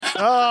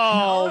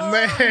Oh,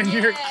 man,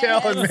 you're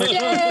killing me.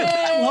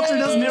 Walter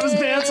doesn't have his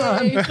pants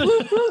on.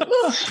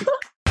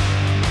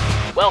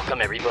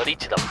 Welcome, everybody,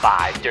 to the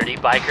Five Dirty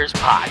Bikers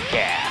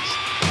podcast.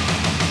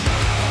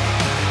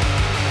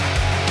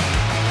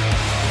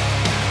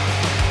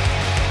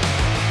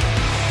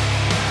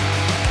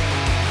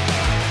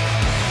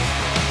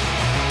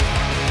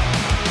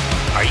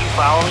 Are you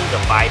following the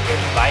Five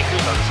Dirty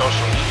Bikers on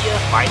social media?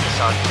 Find us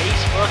on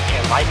Facebook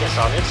and like us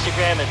on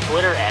Instagram and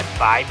Twitter at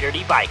Five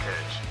Dirty Bikers.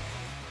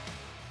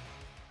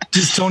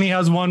 Just Tony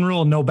has one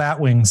rule: no bat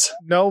wings.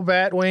 No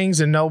bat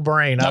wings and no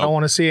brain. Nope. I don't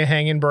want to see a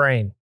hanging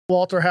brain.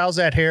 Walter, how's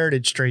that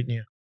Heritage treating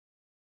you?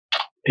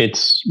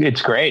 It's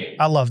great.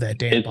 I love that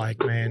damn bike,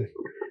 man.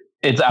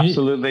 It's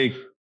absolutely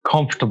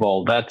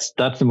comfortable. That's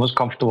the most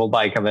comfortable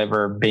bike I've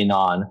ever been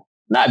on.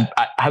 I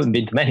haven't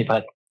been to many,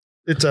 but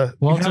it's a.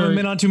 You haven't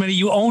been on too many.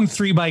 You own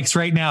 3 bikes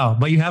right now,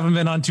 but you haven't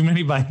been on too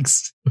many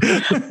bikes.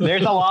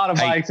 There's a lot of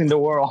bikes in the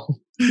world.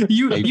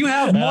 You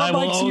have more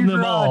bikes in your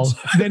garage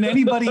than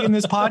anybody in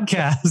this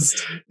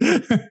podcast.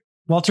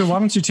 Walter, why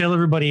don't you tell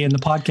everybody in the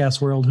podcast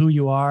world who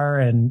you are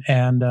and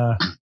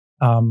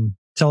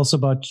tell us a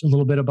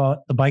little bit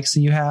about the bikes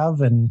that you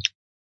have and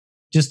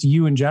just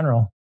you in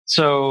general.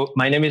 So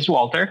my name is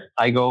Walter.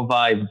 I go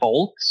by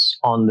Volts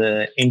on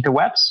the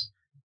interwebs.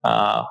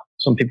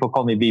 Some people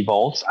call me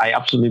B-Volts. I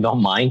absolutely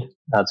don't mind.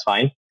 That's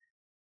fine.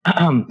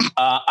 I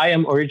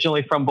am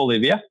originally from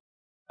Bolivia.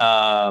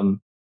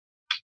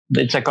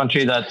 It's a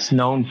country that's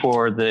known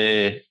for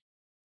the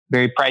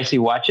very pricey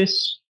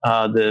watches,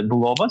 the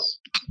Bulobas.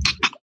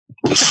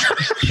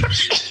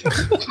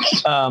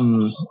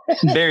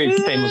 Very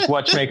famous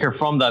watchmaker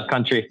from that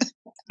country.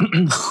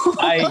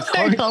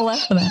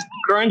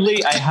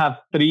 Currently, I have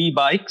 3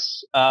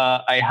 bikes.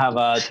 I have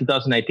a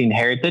 2018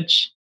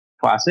 Heritage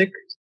Classic.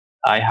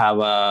 I have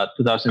a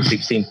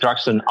 2016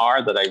 Truxton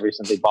R that I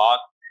recently bought.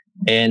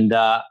 And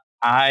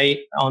I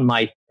on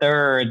my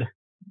 3rd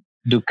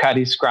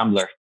Ducati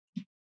Scrambler.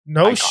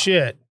 No icon.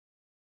 Shit.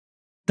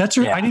 That's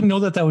right. Yeah. I didn't know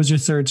that was your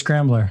 3rd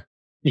Scrambler.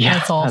 Yeah,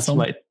 that's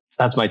awesome.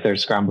 That's my 3rd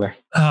Scrambler.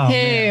 Oh,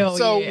 hell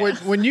so yeah.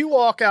 when you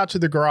walk out to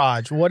the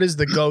garage, what is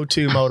the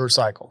go-to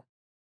motorcycle?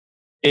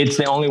 It's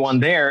the only one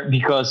there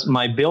because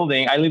my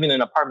building, I live in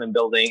an apartment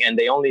building and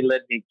they only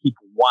let me keep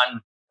one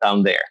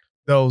down there.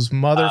 Those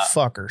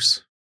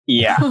motherfuckers.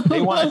 Yeah.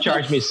 They want to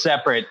charge me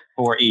separate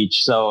for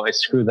each. So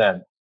screw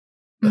them.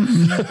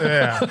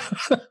 Yeah.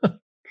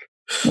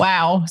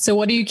 Wow. So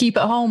what do you keep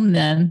at home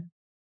then?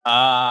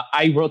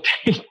 I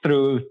rotate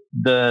through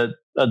the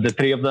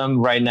 3 of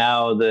them right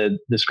now. The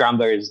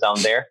Scrambler is down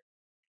there.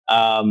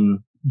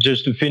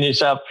 Just to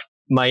finish up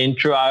my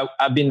intro,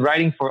 I've been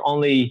riding for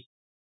only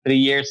 3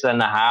 years and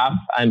a half.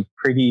 I'm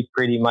pretty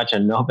much a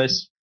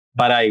novice,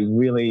 but I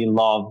really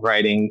love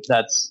riding.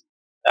 That's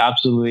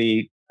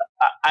absolutely.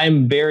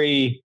 I'm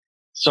very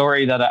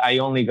sorry that I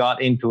only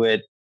got into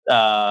it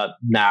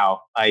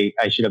now. I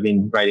should have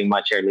been riding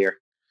much earlier.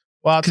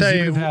 Well, I'll tell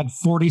you, you've had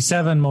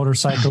 47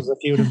 motorcycles if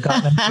you would have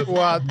gotten them.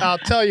 Well, I'll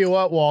tell you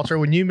what, Walter,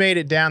 when you made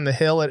it down the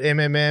hill at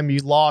MMM,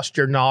 you lost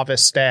your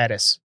novice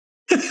status.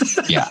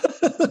 Yeah.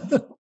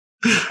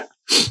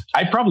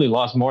 I probably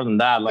lost more than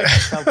that. Like I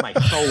felt my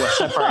soul was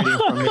separating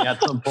from me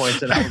at some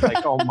point, and I was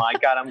like, "Oh my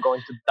God, I'm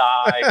going to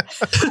die."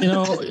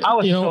 I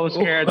was so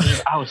scared.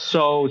 I was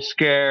so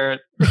scared.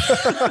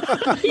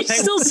 He's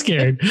still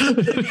scared.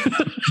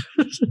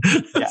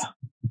 Yeah.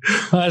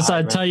 So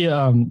I tell you,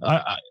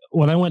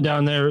 when I went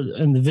down there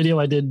in the video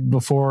I did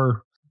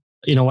before,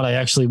 when I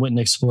actually went and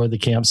explored the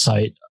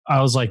campsite,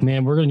 I was like,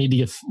 man, we're going to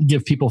need to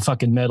give people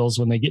fucking medals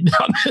when they get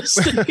down this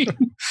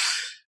thing.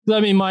 I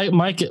mean,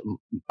 Mike,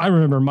 I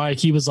remember Mike,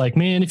 he was like,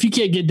 man, if you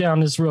can't get down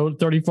this road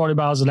 30, 40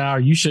 miles an hour,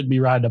 you shouldn't be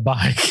riding a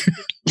bike.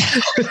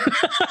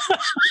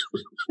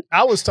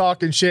 I was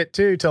talking shit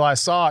too till I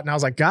saw it and I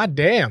was like, God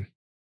damn,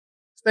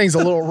 this thing's a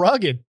little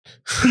rugged.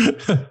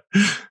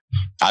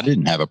 I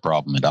didn't have a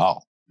problem at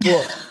all.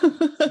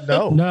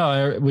 Well,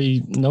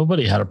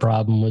 nobody had a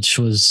problem, which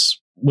was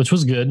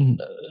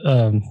good.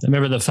 I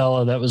remember the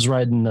fellow that was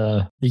riding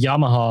the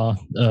Yamaha,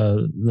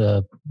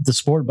 the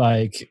sport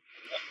bike.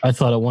 I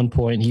thought at one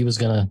point he was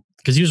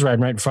because he was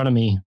riding right in front of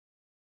me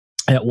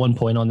at one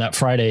point on that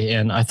Friday,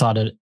 and I thought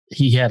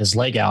he had his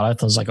leg out. I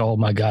was like, oh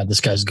my God,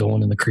 this guy's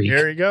going in the creek.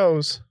 Here he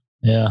goes.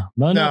 Yeah,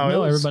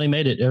 no, everybody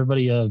made it.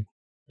 Everybody,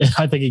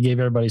 I think it gave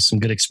everybody some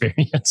good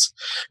experience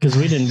because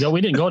we didn't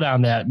go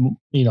down that,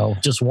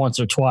 just once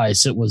or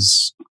twice. It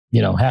was,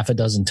 half a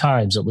dozen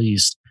times at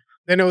least.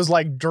 Then it was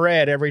like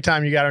dread every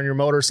time you got on your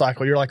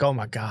motorcycle. You're like, oh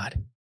my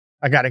God,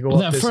 I got to go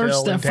up this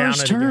hill. That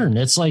first turn,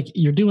 it's like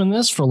you're doing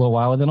this for a little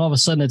while, and then all of a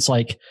sudden it's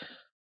like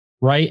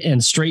right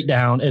and straight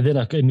down, and then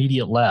an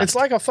immediate left. It's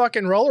like a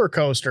fucking roller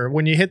coaster.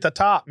 When you hit the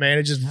top, man,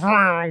 it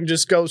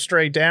just goes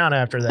straight down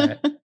after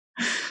that.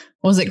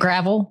 Was it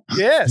gravel?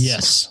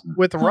 Yes.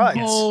 With ruts.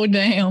 Oh,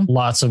 damn.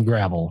 Lots of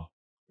gravel.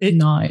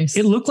 Nice.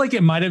 It looked like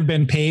it might have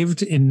been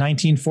paved in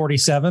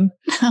 1947.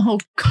 Oh,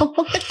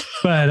 God.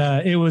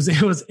 But it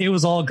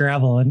was all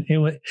gravel, and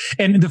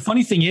the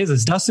funny thing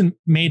is Dustin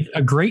made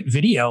a great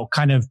video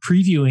kind of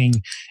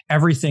previewing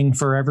everything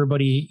for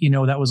everybody,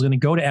 that was going to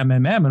go to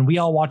MMM, and we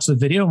all watched the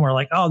video and we're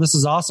like, oh, this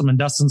is awesome. And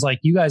Dustin's like,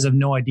 you guys have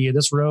no idea,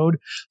 this road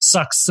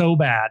sucks so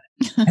bad.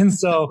 And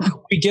so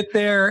we get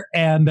there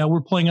and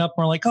we're pulling up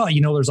and we're like, oh,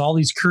 there's all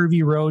these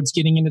curvy roads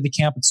getting into the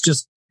camp. It's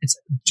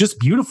just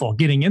beautiful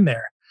getting in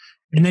there.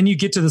 And then you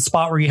get to the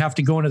spot where you have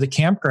to go into the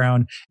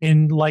campground.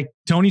 And like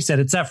Tony said,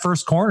 it's that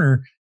first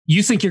corner.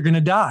 You think you're going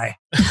to die.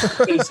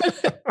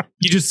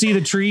 You just see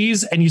the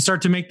trees and you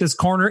start to make this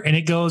corner and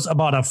it goes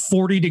about a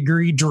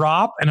 40-degree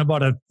drop and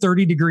about a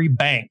 30-degree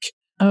bank.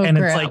 Oh, and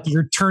crap. It's like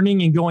you're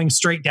turning and going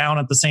straight down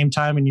at the same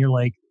time. And you're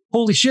like,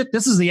 holy shit,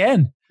 this is the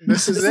end.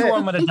 This is where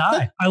I'm going to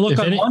die. I look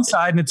on one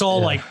side and it's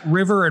all like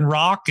river and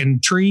rock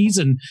and trees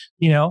and,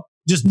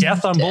 just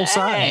death on both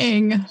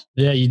sides.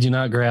 Yeah, you do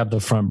not grab the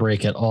front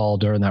brake at all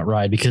during that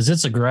ride because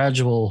it's a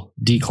gradual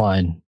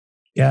decline.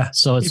 Yeah.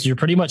 So you're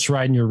pretty much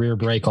riding your rear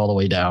brake all the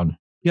way down.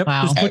 Yep.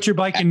 Wow. Just put your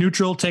bike in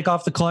neutral, take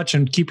off the clutch,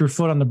 and keep your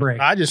foot on the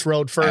brake. I just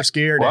rode first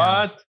gear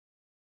down. What?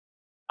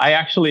 I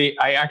actually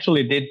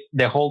did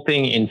the whole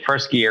thing in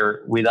first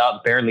gear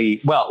without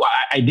barely. Well,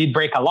 I did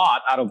brake a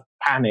lot out of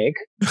panic.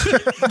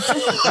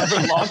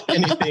 Never lost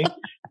anything.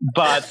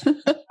 But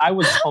I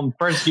was on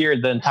first gear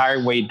the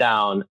entire way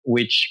down,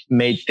 which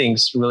made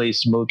things really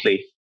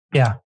smoothly.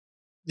 Yeah.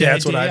 Yeah,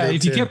 that's what I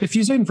did. If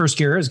you stayed in first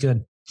gear, it was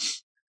good.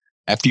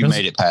 After you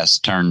made it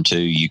past turn 2,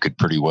 you could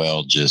pretty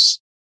well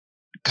just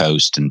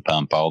coast and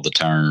pump all the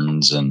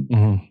turns, and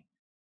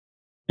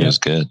it was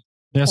good.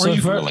 Yeah, so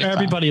for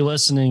everybody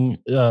listening,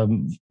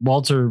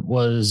 Walter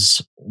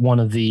was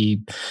one of the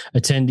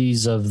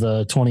attendees of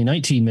the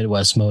 2019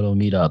 Midwest Moto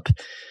Meetup.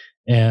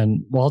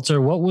 And Walter,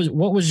 what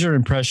was your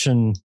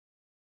impression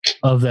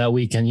of that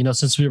weekend?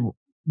 Since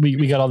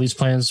we got all these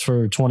plans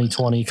for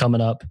 2020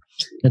 coming up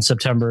in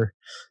September,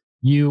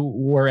 you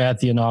were at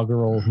the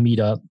inaugural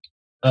meetup.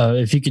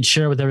 If you could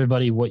share with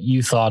everybody what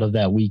you thought of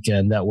that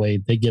weekend, that way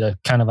they get a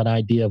kind of an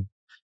idea of,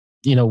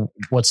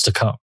 what's to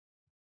come.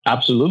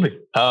 Absolutely.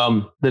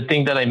 The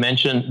thing that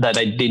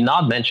I did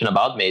not mention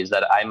about me is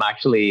that I'm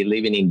actually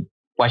living in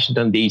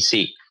Washington,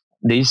 D.C.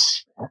 The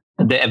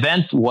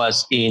event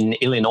was in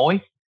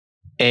Illinois.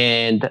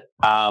 And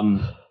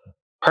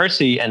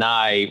Percy and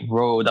I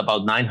rode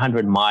about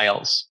 900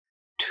 miles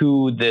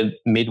to the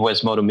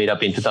Midwest Moto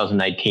Meetup in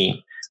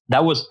 2019.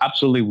 That was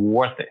absolutely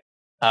worth it.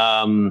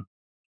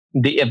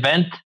 The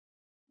event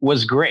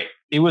was great.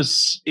 It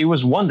was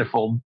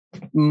wonderful,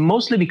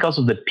 mostly because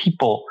of the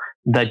people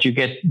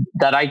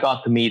that I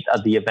got to meet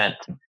at the event.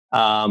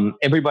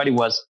 Everybody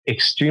was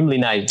extremely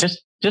nice.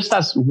 Just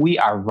as we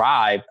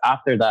arrived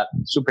after that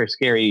super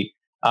scary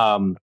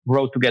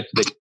road to get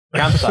to the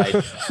campsite.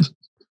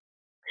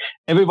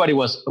 Everybody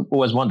was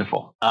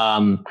wonderful.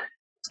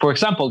 For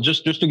example,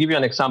 just to give you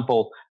an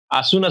example,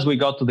 as soon as we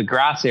got to the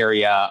grass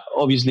area,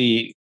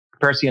 obviously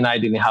Percy and I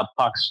didn't have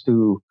pucks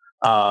to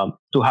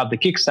have the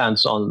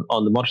kickstands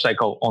on the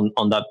motorcycle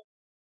on that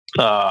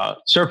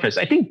surface.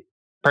 I think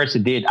Percy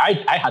did.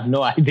 I had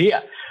no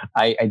idea.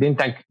 I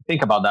didn't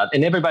think about that.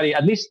 And everybody,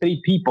 at least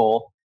 3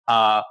 people,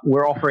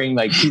 were offering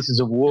like pieces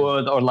of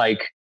wood or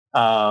like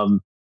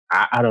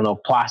I don't know,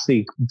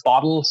 plastic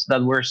bottles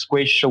that were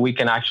squished so we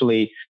can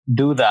actually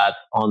do that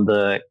on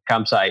the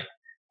campsite.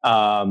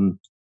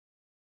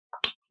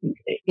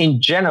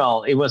 In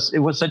general, it was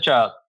such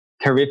a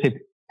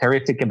terrific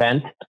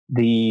event.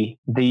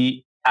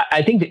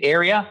 I think the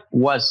area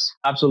was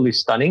absolutely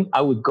stunning.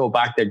 I would go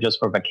back there just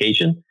for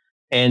vacation.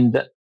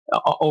 And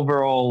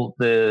overall,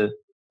 the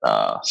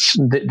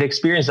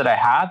experience that I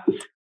had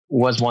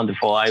was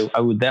wonderful. I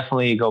would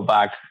definitely go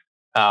back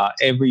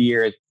every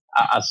year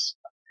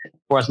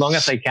for as long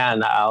as I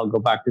can. I'll go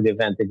back to the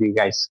event if you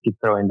guys keep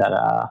throwing that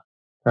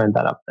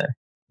up there.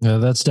 Yeah,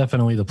 that's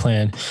definitely the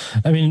plan.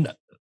 I mean,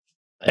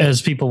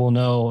 as people will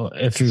know,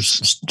 if you're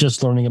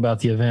just learning about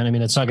the event, I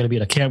mean, it's not going to be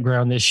at a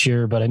campground this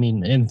year, but I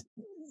mean, in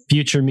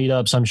future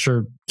meetups, I'm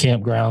sure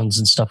campgrounds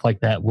and stuff like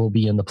that will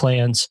be in the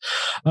plans.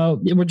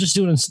 We're just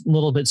doing a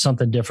little bit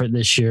something different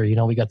this year.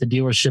 We got the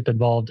dealership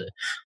involved.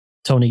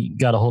 Tony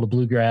got a hold of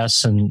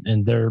Bluegrass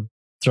and they're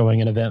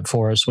throwing an event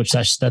for us, which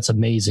that's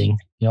amazing.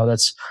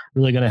 That's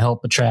really going to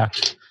help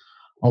attract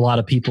a lot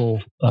of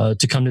people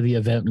to come to the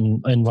event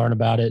and learn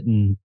about it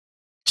and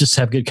just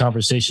have good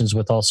conversations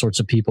with all sorts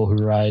of people who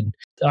ride.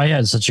 I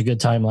had such a good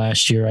time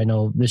last year. I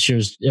know this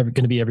year's going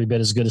to be every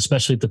bit as good,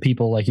 especially if the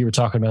people like you were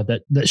talking about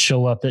that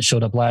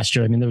showed up last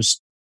year. I mean,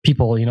 there's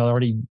people,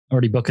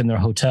 already booking their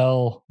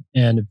hotel.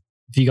 And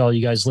if all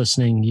you guys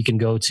listening, you can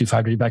go to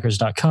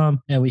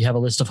 5dirtybikers.com and we have a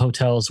list of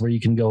hotels where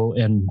you can go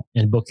and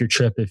book your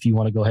trip if you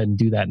want to go ahead and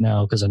do that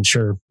now. Cause I'm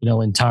sure,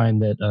 in time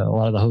that a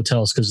lot of the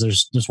hotels, cause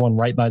there's one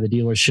right by the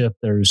dealership.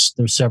 There's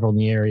several in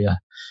the area,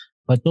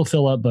 but they'll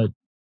fill up. But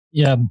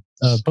yeah,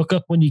 book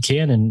up when you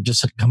can and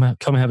just come and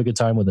have a good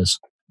time with us.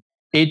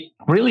 It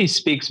really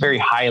speaks very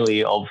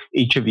highly of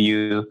each of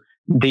you.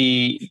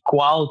 The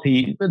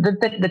quality,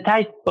 the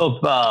type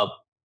of,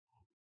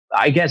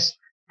 I guess,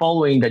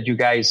 following that you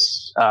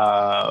guys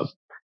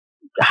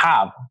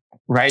have.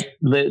 right?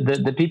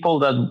 The people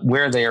that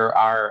were there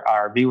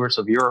are viewers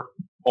of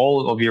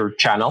all of your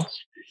channels,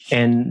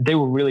 and they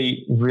were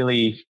really,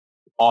 really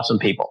awesome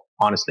people,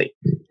 honestly.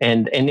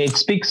 And it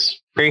speaks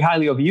very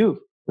highly of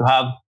you to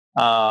have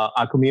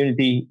a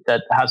community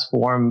that has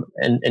formed,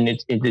 and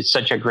it is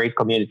such a great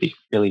community,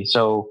 really.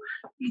 So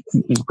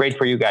great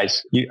for you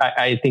guys.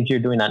 I think you're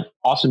doing an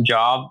awesome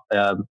job.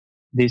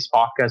 This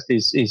podcast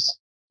is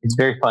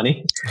very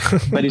funny,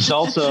 but it's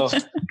also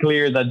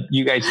clear that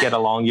you guys get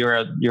along.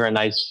 You're a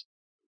nice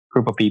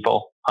group of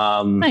people.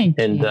 Thank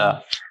you.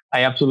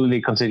 I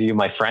absolutely consider you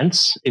my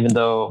friends, even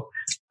though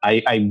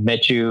I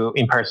met you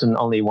in person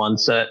only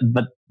once.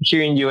 But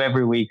hearing you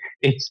every week,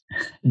 it's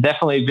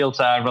definitely built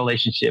a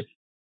relationship.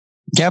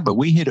 Yeah, but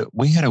we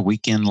had a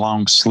weekend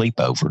long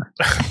sleepover.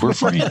 We're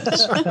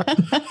friends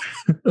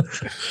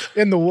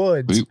in the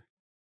woods.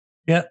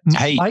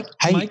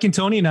 Mike and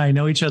Tony and I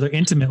know each other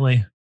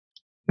intimately.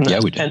 Yeah,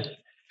 we do.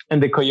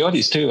 And the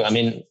Coyotes too. I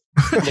mean,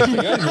 the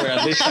Coyotes were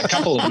at least a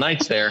couple of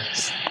nights there.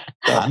 So.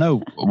 I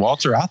know,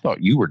 Walter. I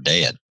thought you were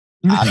dead.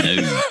 I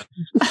knew.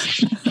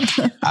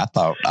 I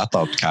thought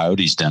the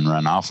Coyotes done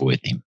run off with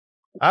him.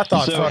 I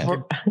thought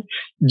so.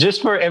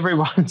 Just for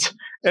everybody's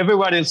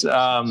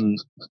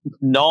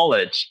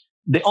knowledge,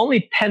 the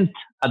only tent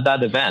at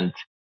that event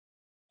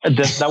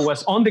that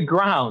was on the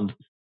ground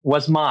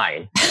was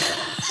mine.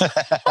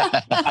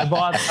 I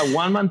bought a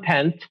one-man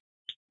tent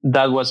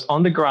that was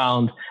on the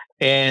ground,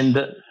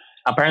 and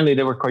apparently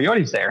there were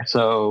coyotes there,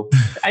 so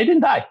I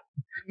didn't die.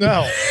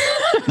 No.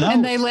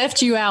 And they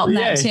left you out in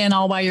that tent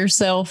all by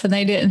yourself, and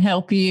they didn't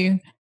help you.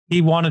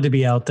 He wanted to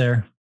be out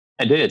there.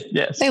 I did,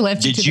 yes. They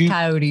left you to the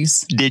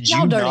coyotes. Did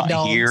you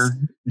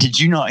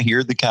not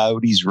hear the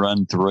coyotes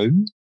run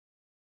through?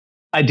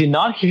 I did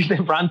not hear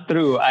them run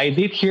through. I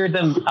did hear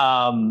them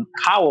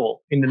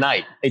howl in the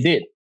night. I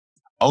did.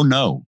 Oh,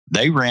 no.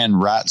 They ran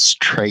right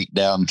straight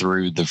down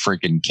through the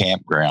freaking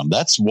campground.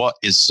 That's what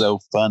is so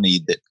funny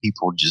that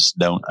people just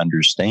don't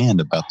understand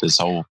about this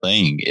whole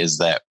thing, is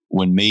that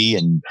when me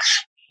and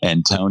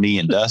Tony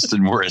and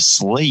Dustin were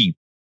asleep,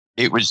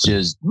 it was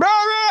just...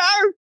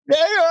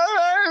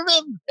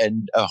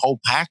 and a whole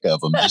pack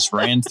of them just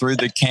ran through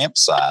the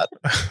campsite.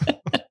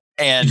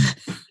 And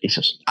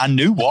I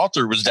knew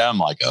Walter was down,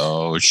 like,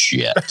 oh,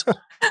 shit.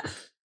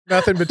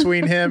 Nothing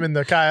between him and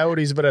the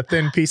coyotes but a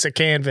thin piece of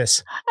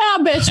canvas. I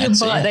bet you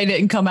they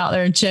didn't come out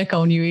there and check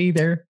on you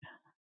either.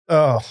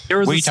 Oh, there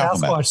was a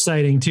Sasquatch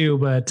sighting too,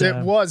 but it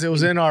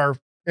was in our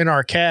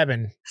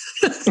cabin.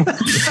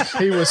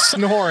 He was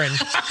snoring.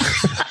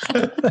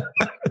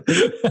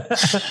 The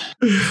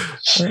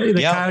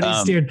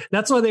coyotes steered.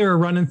 That's why they were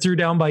running through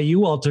down by you,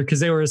 Walter, because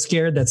they were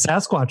scared that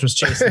Sasquatch was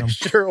chasing them.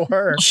 Sure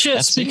were.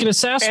 Shit, speaking of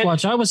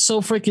Sasquatch, I was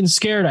so freaking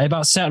scared. I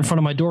about sat in front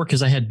of my door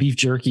because I had beef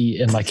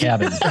jerky in my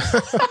cabin.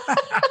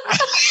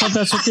 Thought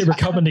that's what they were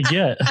coming to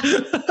get.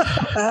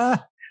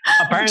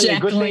 Apparently,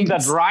 good thing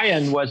that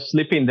Ryan was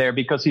sleeping there,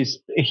 because his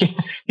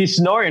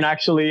snoring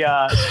actually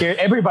scared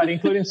everybody,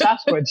 including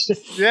Sasquatch.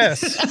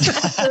 Yes.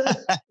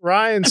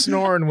 Ryan's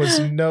snoring was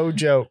no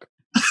joke.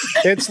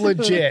 It's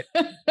legit.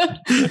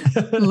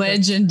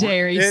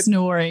 Legendary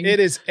snoring. It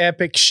is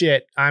epic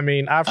shit. I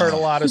mean, I've heard a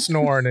lot of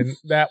snoring, and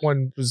that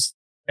one was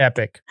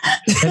epic.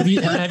 Have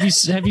you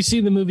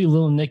seen the movie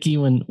Little Nicky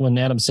when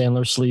Adam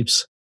Sandler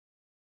sleeps?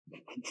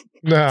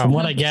 No. From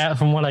what I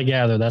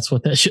gather, that's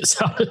what that shit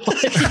sounded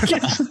like.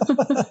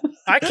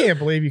 I can't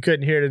believe you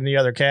couldn't hear it in the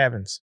other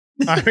cabins.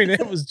 I mean,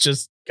 it was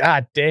just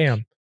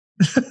goddamn.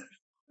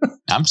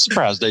 I'm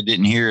surprised they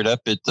didn't hear it up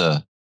at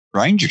the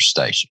ranger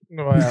station.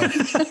 Wow.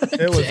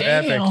 It was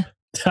epic.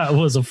 That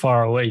was a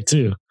far away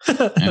too.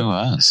 It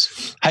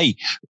was. Hey,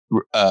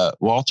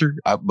 Walter,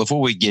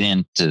 before we get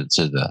into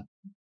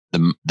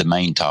the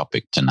main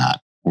topic tonight,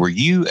 were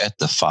you at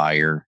the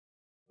fire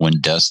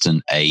when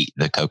Dustin ate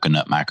the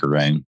coconut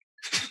macaroon?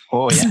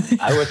 Oh yeah,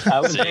 I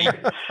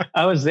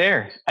was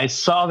there. I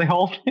saw the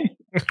whole thing.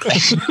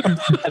 And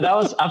that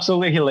was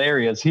absolutely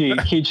hilarious. He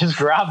just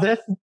grabbed it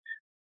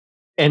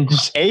and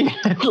just ate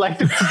it like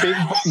a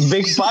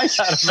big bite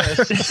out of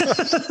it.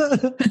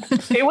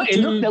 It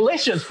looked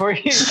delicious for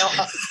him.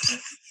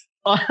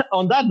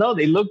 On that note,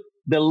 it looked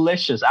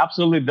delicious,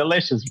 absolutely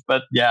delicious.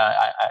 But yeah,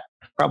 I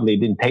probably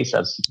didn't taste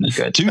as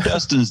good. To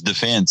Dustin's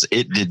defense,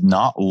 it did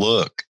not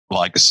look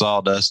like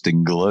sawdust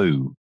and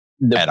glue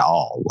at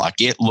all. Like,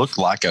 it looked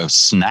like a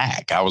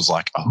snack. I was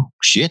like, oh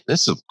shit,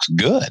 this looks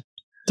good.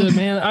 Dude,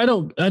 man, I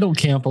don't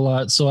camp a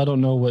lot, so I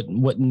don't know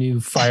what new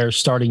fire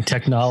starting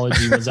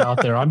technology was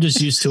out there. I'm just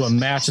used to a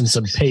match and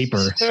some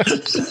paper.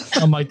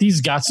 I'm like,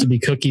 these got to be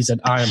cookies, and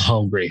I am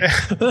hungry.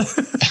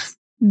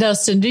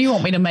 Dustin, do you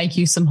want me to make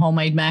you some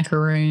homemade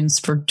macaroons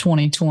for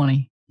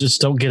 2020?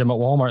 Just don't get them at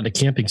Walmart in the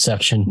camping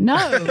section. No,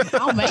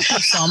 I'll make you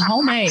some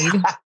homemade.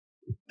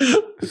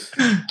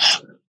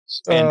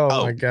 And,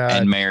 my God.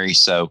 And Mary,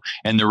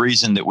 and the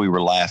reason that we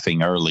were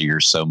laughing earlier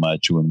so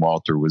much when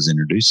Walter was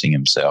introducing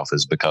himself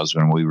is because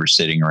when we were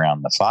sitting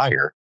around the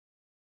fire,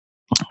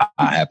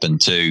 I happened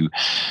to,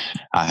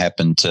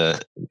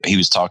 he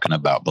was talking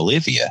about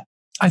Bolivia.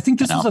 I think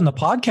this was on the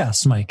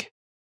podcast, Mike.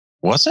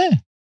 Was it?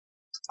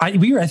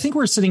 I think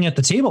we're sitting at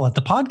the table at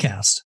the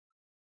podcast.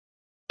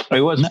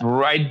 It was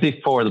right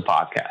before the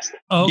podcast.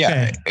 Okay.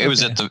 Yeah, it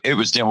was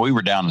we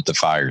were down at the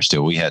fire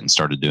still. We hadn't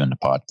started doing the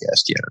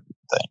podcast yet or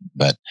anything,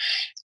 but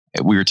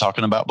we were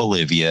talking about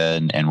Bolivia,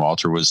 and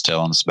Walter was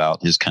telling us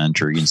about his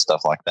country and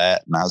stuff like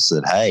that. And I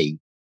said, "Hey,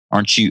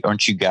 aren't you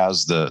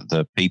guys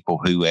the people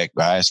who?" I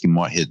asked him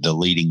what the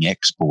leading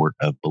export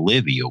of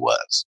Bolivia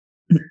was,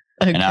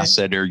 and I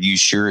said, "Are you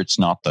sure it's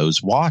not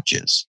those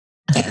watches?"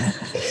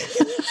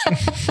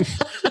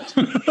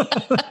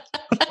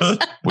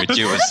 Which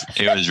it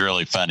was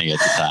really funny at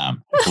the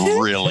time.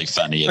 Really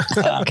funny at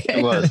the time.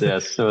 It was,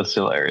 yes. It was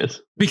hilarious.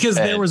 Because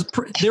there was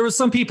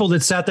some people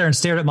that sat there and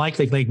stared at Mike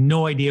like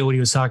no idea what he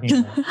was talking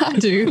about. I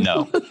do.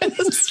 No.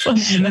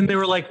 And then they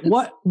were like,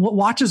 what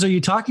watches are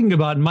you talking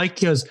about? And Mike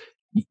goes,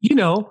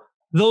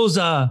 those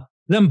them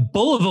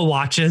Bulova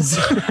watches.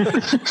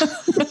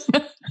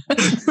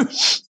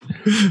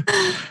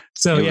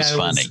 So it was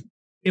funny.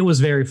 It was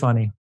very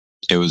funny.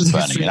 It was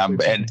funny.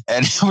 And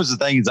it was the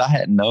thing is I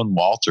hadn't known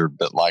Walter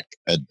but like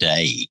a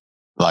day.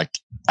 Like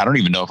I don't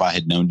even know if I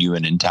had known you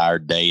an entire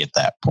day at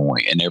that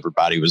point. And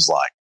everybody was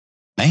like,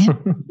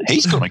 "Man,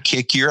 he's going to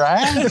kick your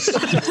ass."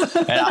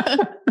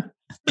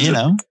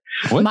 And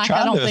Mike,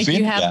 I don't think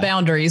you have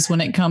boundaries when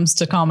it comes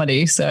to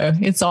comedy, so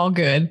it's all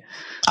good.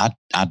 I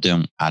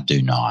do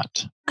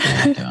not.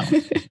 I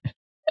don't.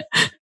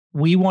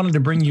 We wanted to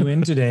bring you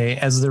in today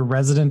as the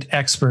resident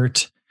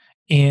expert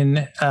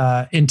in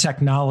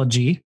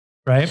technology.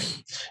 Right.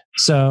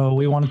 So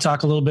we want to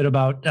talk a little bit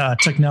about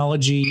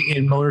technology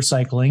in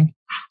motorcycling.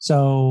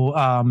 So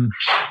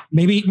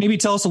maybe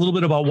tell us a little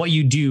bit about what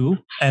you do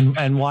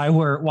and why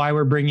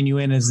we're bringing you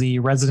in as the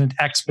resident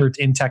expert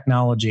in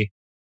technology.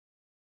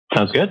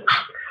 Sounds good.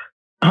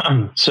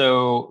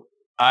 So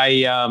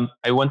I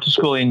went to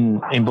school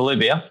in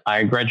Bolivia.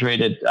 I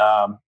graduated.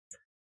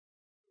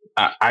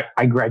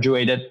 I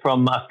graduated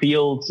from a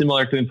field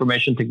similar to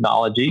information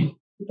technology.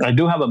 I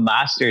do have a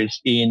master's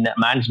in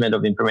management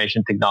of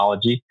information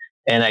technology,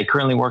 and I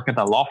currently work at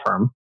a law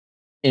firm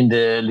in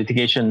the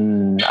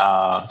litigation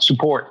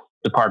support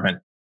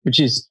department, which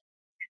is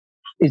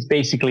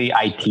basically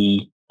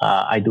IT.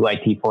 I do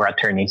IT for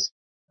attorneys.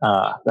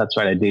 That's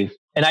what I do.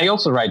 And I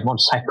also ride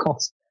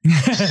motorcycles.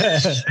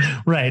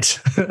 Right.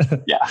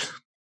 Yeah.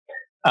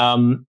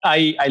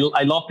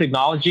 I love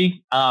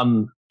technology.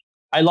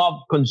 I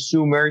love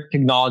consumer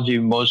technology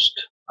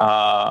most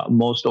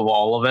of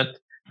all of it.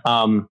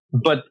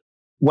 But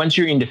once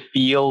you're in the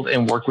field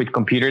and work with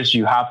computers,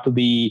 you have to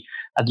be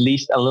at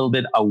least a little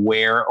bit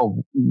aware of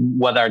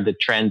what are the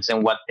trends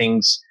and what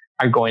things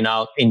are going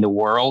out in the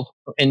world.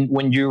 And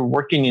when you're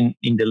working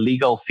in the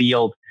legal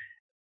field,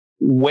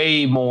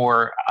 way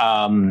more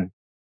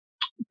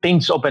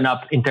things open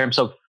up in terms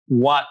of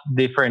what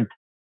different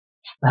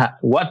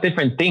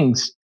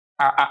things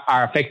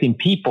are affecting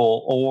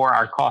people or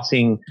are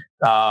causing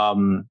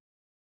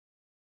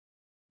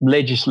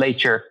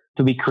legislature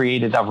to be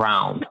created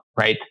around,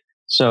 right?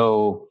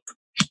 So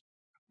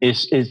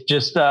it's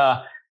just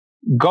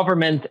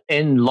government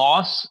and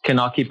laws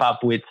cannot keep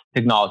up with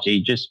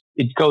technology.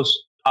 It goes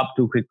up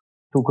too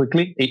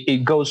quickly.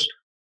 It goes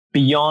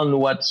beyond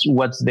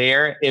what's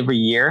there every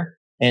year.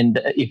 And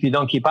if you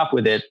don't keep up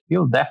with it,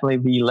 you'll definitely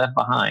be left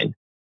behind.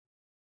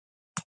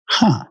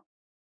 Huh.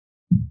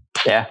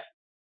 Yeah.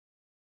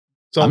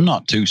 So I'm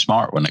not too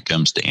smart when it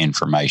comes to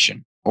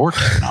information or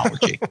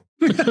technology.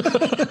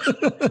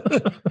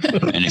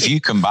 And if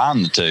you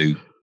combine the two,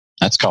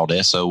 that's called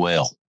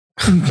SOL.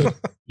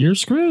 You're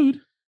screwed.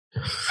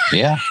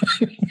 Yeah.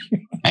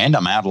 And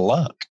I'm out of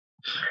luck.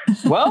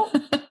 Well,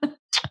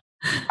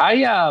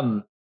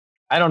 I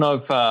don't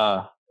know if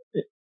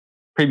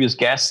previous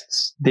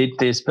guests did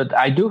this, but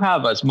I do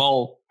have a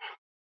small,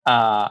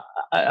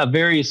 a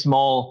very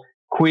small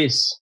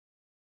quiz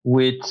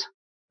with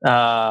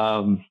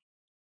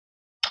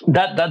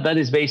that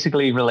is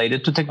basically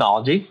related to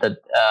technology that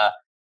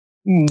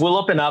we'll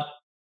open up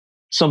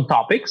some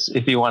topics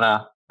if you want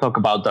to talk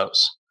about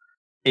those.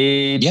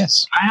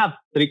 Yes. I have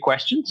 3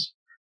 questions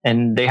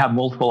and they have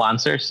multiple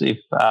answers if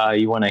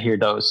you want to hear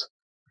those.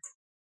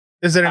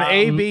 Is it an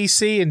A, B,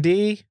 C, and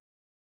D?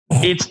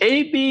 It's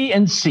A, B,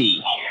 and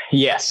C.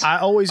 Yes. I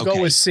always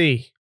go with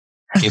C.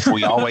 If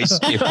we only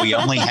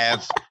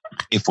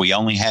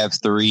have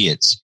 3,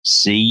 it's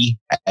C,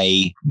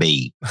 A,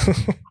 B.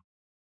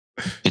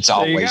 It's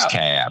always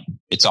cab.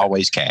 It's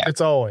always cab. It's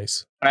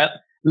always. All right.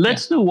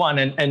 Let's do one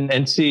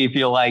and see if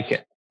you like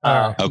it.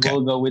 Okay.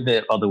 We'll go with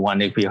the other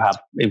one if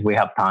we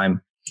have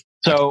time.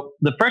 So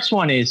the first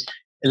one is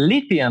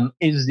lithium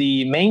is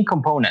the main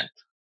component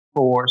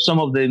for some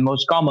of the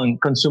most common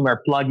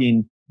consumer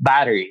plug-in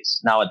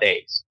batteries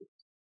nowadays,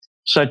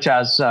 such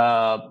as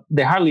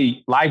the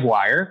Harley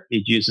Livewire.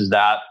 It uses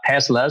that,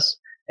 Teslas,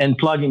 and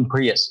plug-in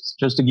Prius,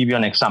 just to give you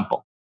an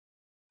example.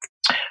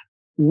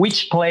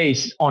 Which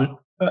place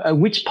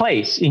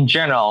in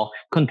general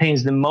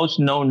contains the most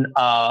known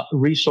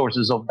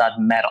resources of that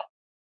metal?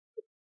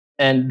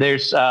 And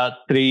there's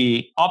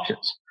 3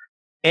 options.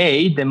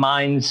 A, the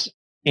mines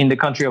in the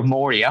country of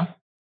Moria.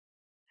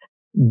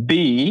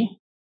 B,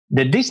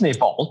 the Disney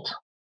Vault,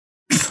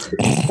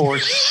 or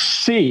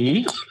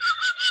C,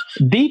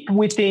 deep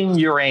within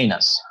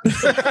Uranus?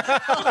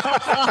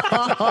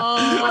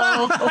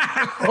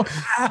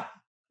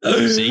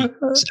 See,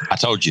 I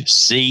told you,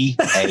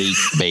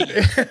 C-A-B.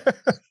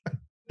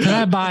 Can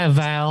I buy a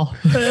vowel?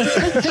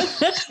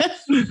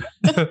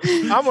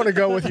 I'm going to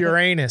go with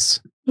Uranus.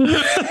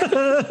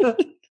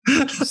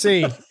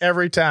 C,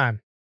 every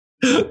time.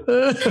 Is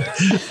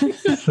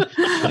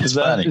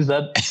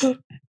that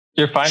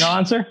your final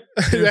answer?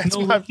 There's no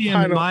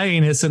lithium in my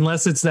anus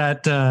unless it's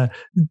that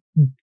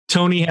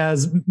Tony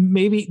has.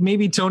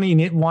 Maybe Tony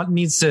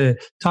needs to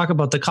talk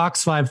about the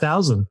Cox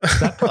 5000.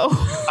 That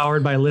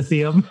powered by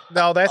lithium.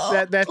 No,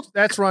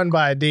 that's run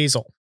by a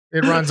diesel.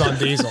 It runs on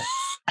diesel.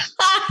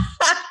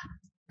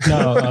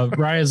 No,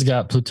 Ryan's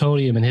got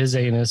plutonium in his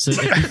anus. If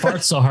he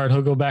farts so hard,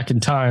 he'll go back in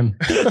time.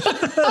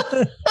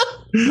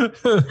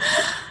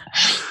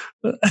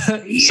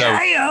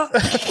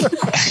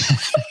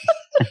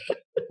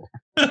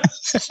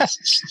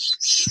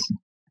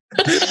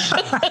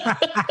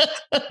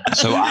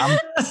 So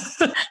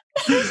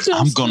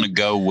I'm going to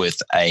go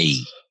with A.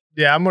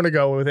 Yeah, I'm going to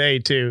go with A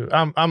too.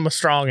 I'm a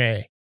strong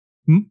A.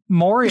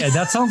 Moria.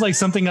 That sounds like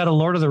something out of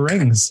Lord of the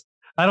Rings.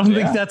 I don't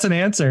think that's an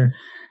answer.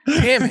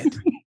 Damn it.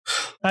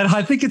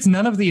 I think it's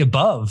none of the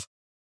above.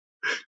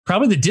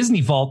 Probably the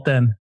Disney Vault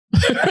then.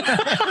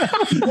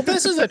 Well,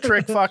 this is a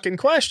trick fucking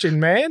question,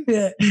 man.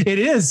 Yeah, it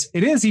is.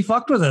 He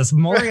fucked with us.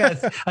 Moria.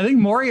 I think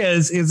Moria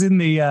is in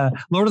the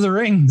Lord of the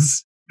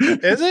Rings.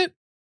 Is it?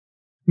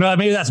 No,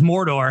 maybe that's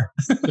Mordor.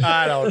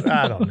 I don't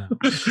know.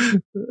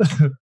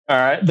 All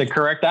right. The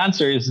correct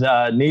answer is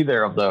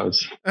neither of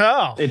those.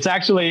 Oh, it's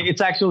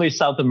actually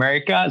South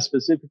America,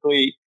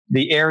 specifically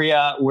the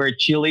area where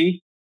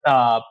Chile,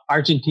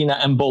 Argentina,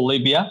 and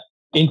Bolivia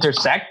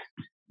intersect.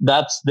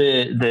 That's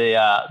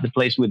the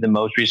place with the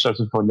most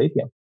resources for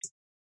lithium.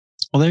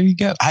 Well, there you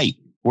go. Hey,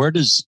 what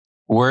has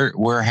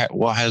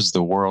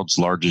the world's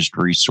largest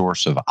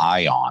resource of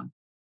ion?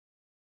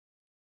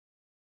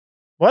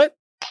 What?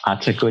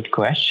 That's a good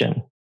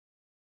question.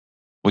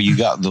 Well, you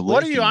got the lithium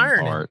what are you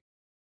ironing? Part.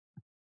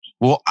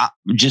 Well,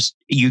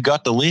 you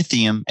got the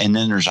lithium, and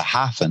then there's a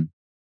hyphen,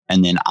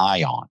 and then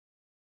ion.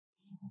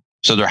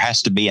 So there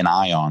has to be an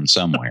ion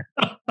somewhere.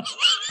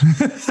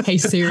 Hey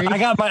Siri, I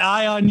got my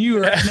eye on you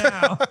right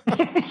now.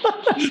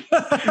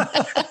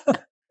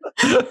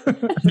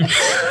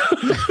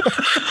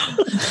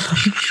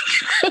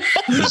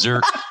 Is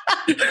there?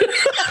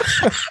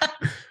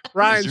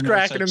 Ryan's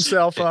cracking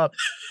himself up.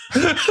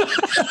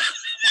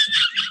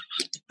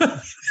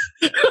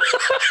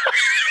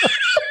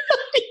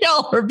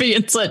 Y'all are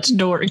being such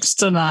dorks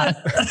tonight.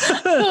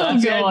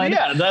 That's the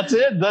idea. That's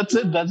it. That's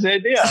the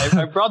idea.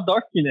 I brought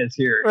dorkiness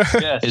here.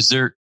 Yes.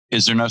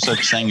 Is there no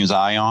such thing as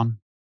ion?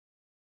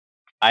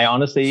 I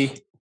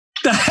honestly.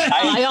 There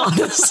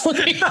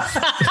you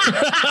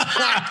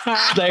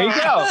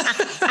go.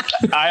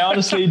 I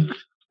honestly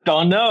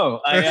don't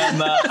know.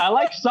 I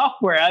like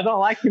software. I don't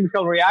like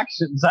chemical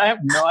reactions. I have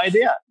no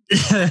idea.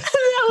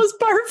 That was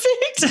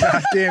perfect.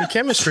 Goddamn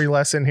chemistry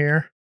lesson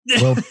here.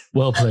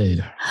 Well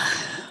played.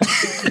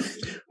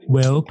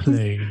 Well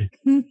played.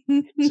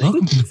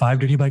 Welcome to the Five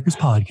Dirty Bikers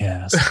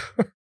podcast.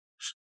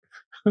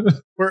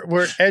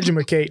 We're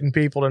educating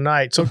people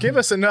tonight. So give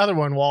us another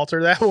one,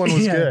 Walter. That one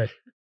was good.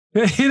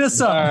 Hit us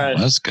up. Right.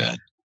 That's good.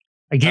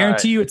 I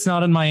guarantee you it's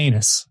not in my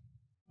anus.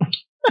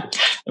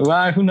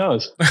 Well, who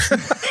knows?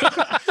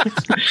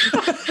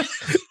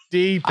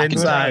 Deep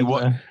inside.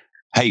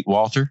 Hey,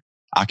 Walter,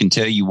 I can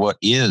tell you what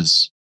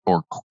is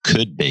or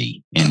could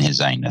be in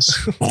his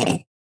anus.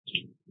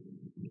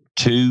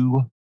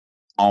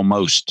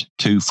 Almost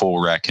two full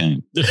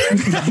raccoons.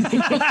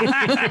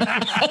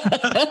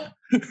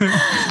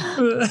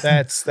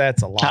 That's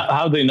a lot.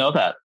 How do you know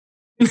that?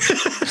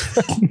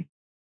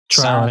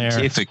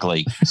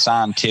 Scientifically,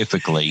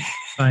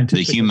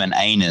 the human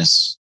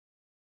anus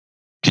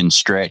can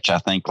stretch, I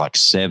think, like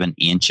 7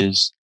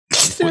 inches.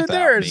 Dude,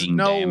 there's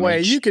no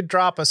way you could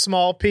drop a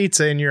small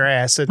pizza in your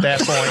ass at that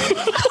point.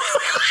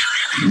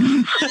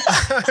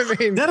 I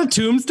mean, is that a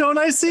tombstone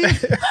I see?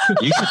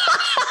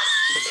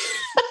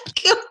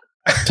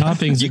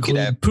 Toppings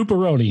include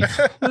pooperoni.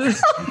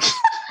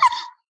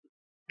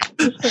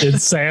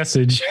 It's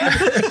sausage.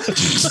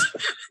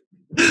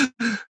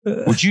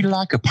 Would you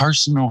like a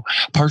personal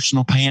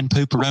pan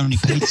pepperoni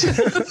pizza?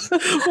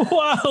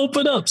 Well,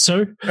 open up,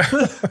 sir.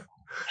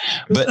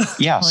 But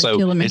yeah, so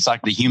it's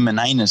like the human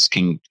anus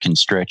can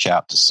stretch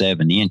out to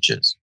 7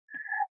 inches,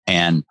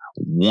 and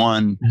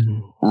one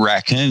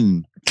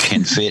raccoon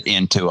can fit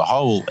into a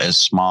hole as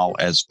small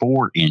as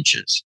 4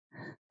 inches.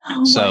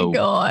 Oh my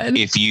God.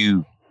 If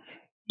you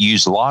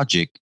use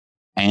logic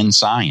and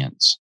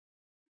science,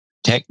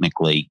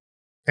 technically,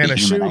 and the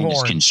human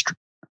anus can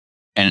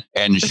and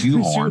a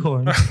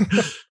shoehorn.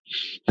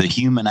 The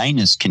human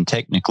anus can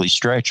technically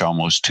stretch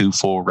almost 2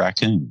 full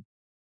raccoons.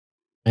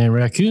 And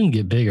raccoon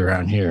get big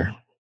around here.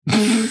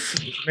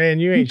 Man,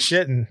 you ain't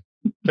shitting.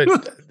 But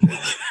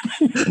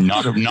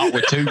not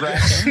with 2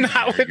 raccoons.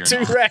 Not with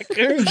 2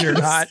 raccoons, you're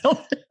not.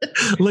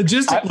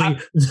 Logistically,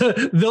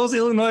 those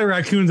Illinois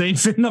raccoons ain't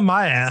fitting up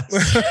my ass.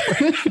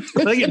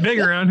 They get big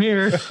around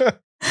here.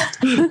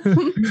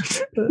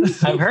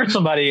 I've heard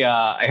somebody.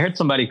 I heard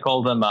somebody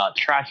call them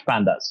trash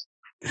pandas.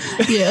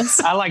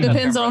 Yes, I like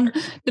depends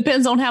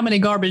on how many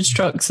garbage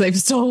trucks they've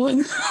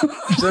stolen.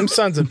 Them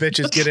sons of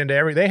bitches get into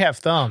every. They have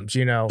thumbs,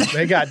 you know.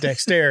 They got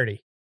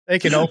dexterity. They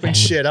can open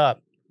shit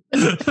up.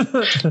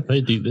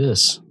 They do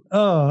this.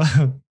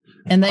 Oh,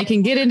 and they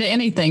can get into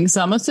anything.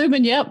 So I'm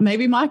assuming, yep,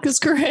 maybe Mike is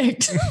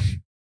correct.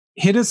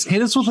 Hit us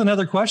with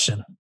another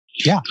question.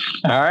 Yeah.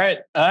 All right.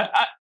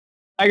 I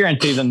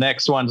guarantee the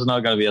next one's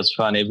not going to be as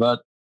funny, but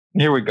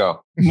here we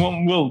go.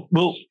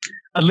 We'll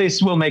at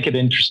least we'll make it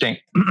interesting.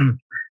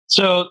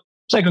 So,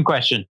 second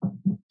question.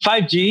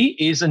 5G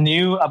is a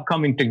new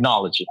upcoming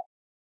technology.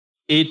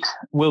 It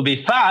will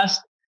be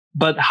fast,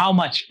 but how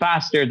much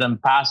faster than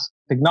past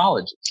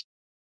technologies?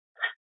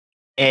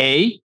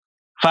 A,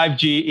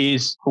 5G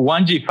is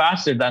 1G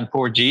faster than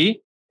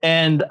 4G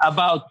and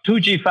about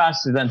 2G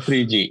faster than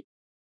 3G.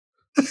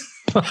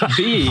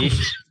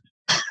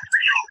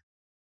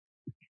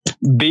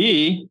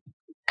 B,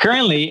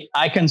 currently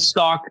I can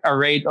stalk a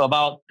rate of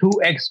about 2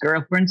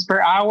 ex-girlfriends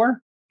per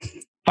hour.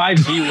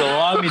 5G will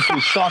allow me to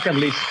stalk at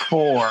least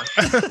 4.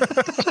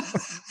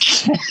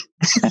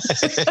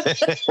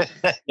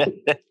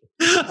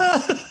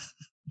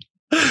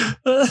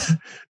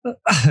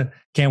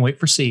 Can't wait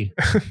for C.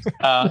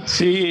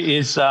 C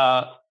is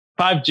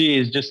 5G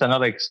is just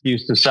another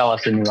excuse to sell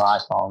us a new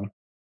iPhone.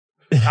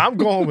 I'm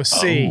going with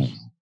C.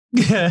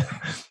 Yeah.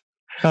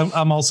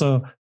 I'm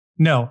also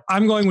no.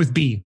 I'm going with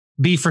B.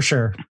 B for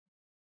sure.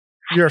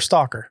 You're a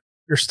stalker.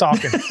 You're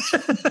stalking.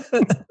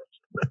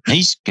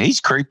 He's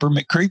Creeper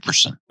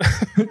McCreeperson.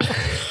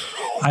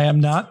 I am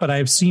not, but I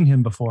have seen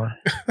him before.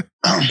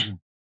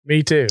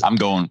 Me too. I'm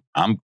going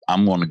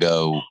to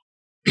go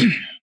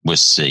with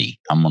C.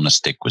 I'm going to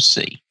stick with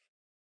C.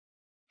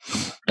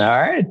 All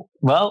right.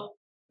 Well,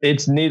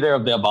 it's neither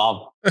of the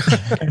above.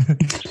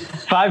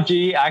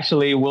 5G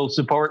actually will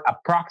support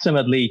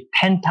approximately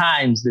 10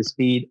 times the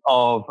speed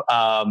of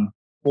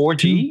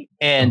 4G,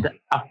 and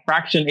a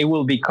fraction. It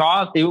will be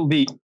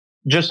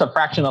just a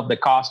fraction of the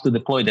cost to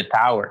deploy the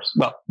towers.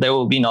 Well, there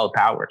will be no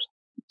towers.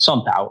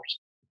 Some towers.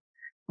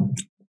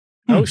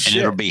 Oh shit!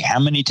 And it'll be how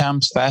many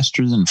times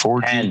faster than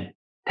 4G?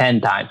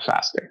 10 times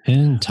faster.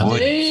 10 times.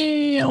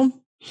 Damn.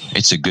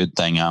 It's a good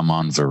thing I'm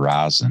on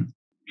Verizon.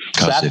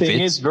 That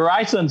thing is,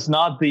 Verizon's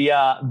not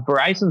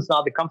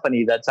the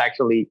company that's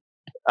actually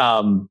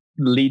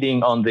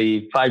leading on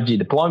the 5G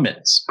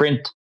deployment.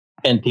 Sprint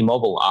and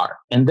T-Mobile are,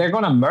 and they're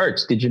going to merge.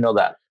 Did you know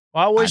that?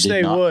 Well, I wish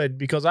they would,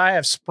 because I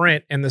have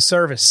Sprint and the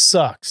service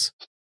sucks.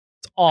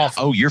 It's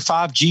awful. Oh, your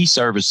 5G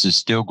service is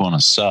still going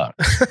to suck.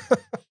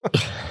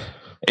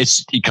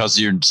 It's because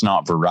it's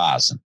not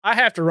Verizon. I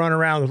have to run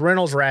around with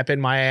Reynolds wrap in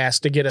my ass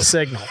to get a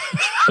signal.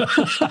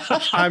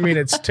 I mean,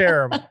 it's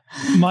terrible.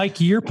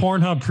 Mike, your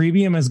Pornhub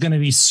premium is going to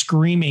be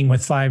screaming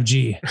with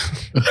 5G.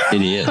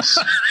 It is.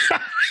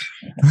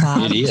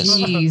 It is.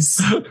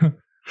 Geez.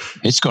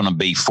 It's going to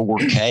be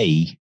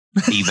 4K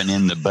even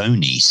in the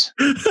boonies.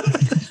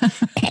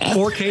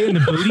 4K in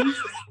the booty?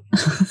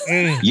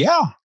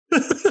 Yeah.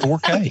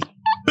 4K.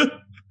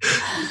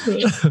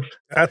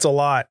 That's a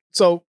lot.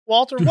 So,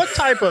 Walter, what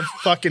type of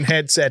fucking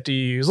headset do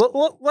you use?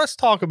 Let's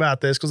talk about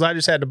this, because I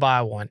just had to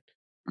buy one.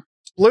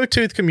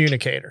 Bluetooth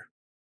communicator.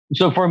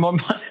 So for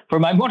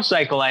my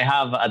motorcycle, I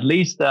have at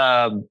least,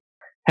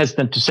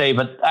 hesitant to say,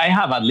 but I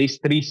have at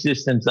least 3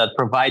 systems that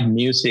provide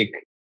music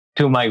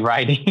to my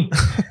riding.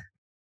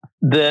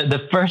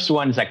 The first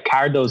one is a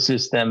Cardo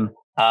system.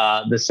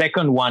 The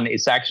second one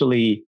is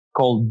actually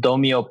called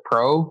Domio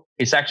Pro.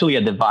 It's actually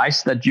a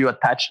device that you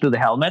attach to the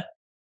helmet,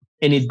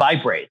 and it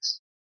vibrates.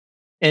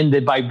 And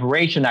the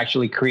vibration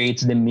actually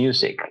creates the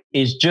music.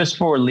 It's just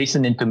for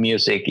listening to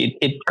music.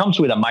 It comes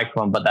with a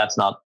microphone, but that's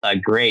not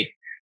great.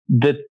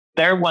 The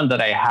third one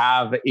that I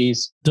have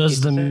is...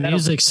 Does the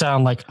music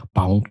sound like...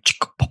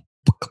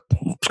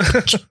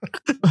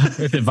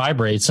 If it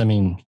vibrates, I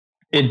mean...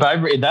 It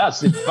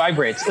does. It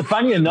vibrates.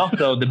 Funny enough,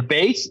 though, the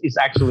bass is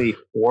actually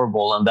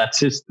horrible on that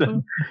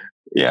system.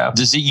 Yeah.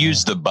 Does it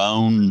use the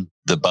bone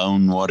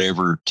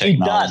whatever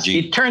technology?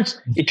 It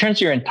does. It turns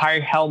your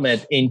entire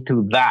helmet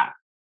into that.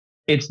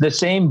 It's the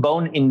same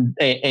bone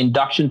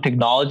induction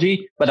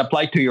technology, but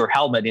applied to your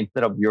helmet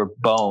instead of your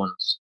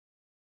bones.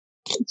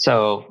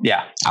 So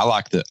yeah, I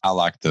like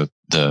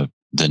the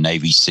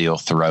Navy SEAL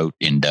throat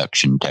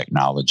induction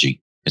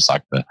technology. It's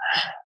like the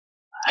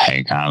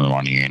hey, kind of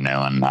what do you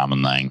know, and I'm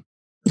a thing.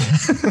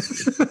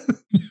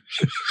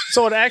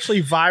 So it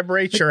actually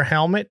vibrates your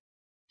helmet.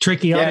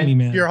 Trichotomy,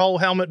 man. Your whole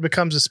helmet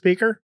becomes a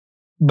speaker.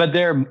 But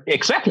they're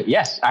exactly,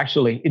 yes,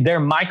 actually, they're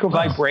micro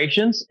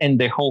vibrations, and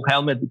the whole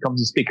helmet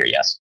becomes a speaker.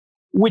 Yes.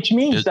 Which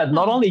means that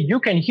not only you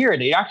can hear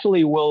it, it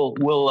actually will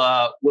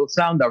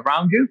sound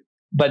around you,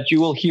 but you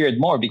will hear it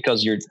more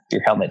because your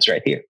helmet's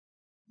right here.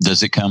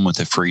 Does it come with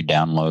a free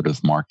download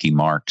of Marky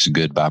Mark's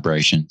Good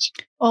Vibrations?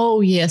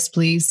 Oh, yes,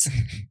 please.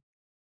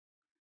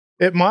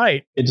 It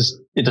might. It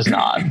does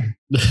not.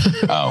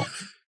 Oh.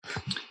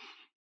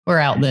 We're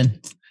out then.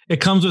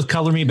 It comes with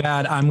color me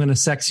bad. I'm going to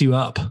sex you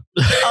up.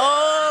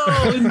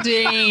 Oh,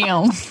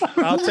 damn.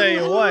 I'll tell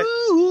you what.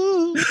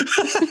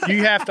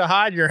 You have to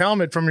hide your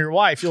helmet from your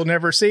wife. You'll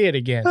never see it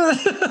again.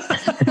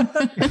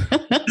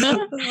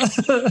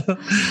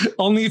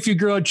 Only if you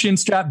grow a chin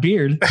strap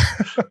beard.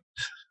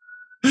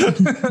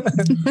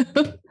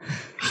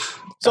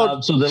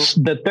 So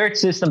the third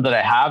system that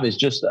I have is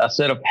just a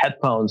set of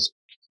headphones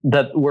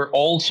that were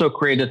also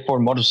created for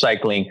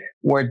motorcycling,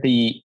 where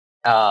the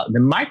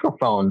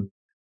microphone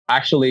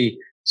actually.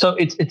 So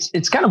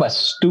it's kind of a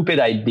stupid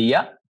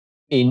idea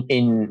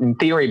in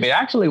theory, but it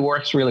actually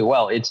works really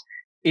well. It's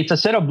a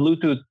set of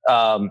Bluetooth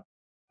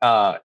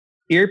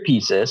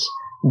earpieces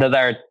that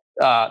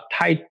are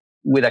tied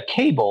with a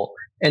cable,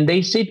 and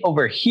they sit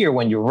over here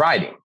when you're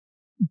riding.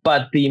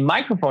 But the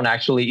microphone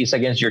actually is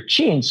against your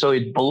chin, so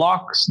it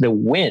blocks the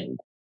wind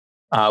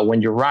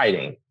when you're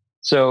riding.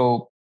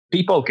 So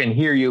people can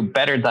hear you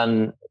better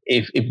than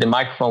if the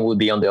microphone would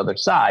be on the other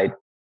side.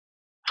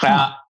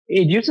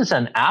 It uses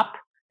an app,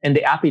 and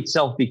the app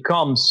itself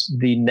becomes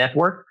the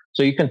network.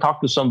 So you can talk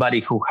to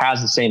somebody who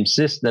has the same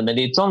system, and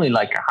it's only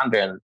like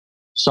 $100 and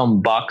some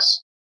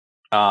bucks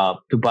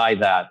to buy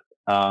that.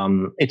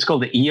 It's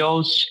called the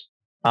EOS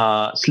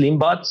Slim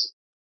Buds.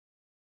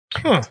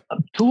 Huh.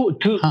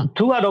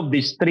 Two out of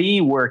these three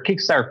were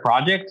Kickstarter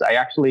projects. I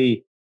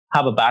actually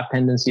have a bad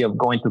tendency of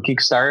going to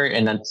Kickstarter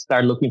and then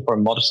start looking for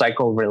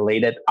motorcycle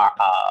related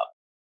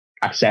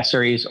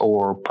accessories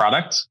or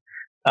products.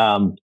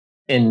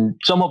 And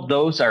some of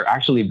those are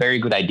actually very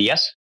good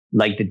ideas,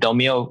 like the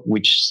Domio,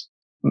 which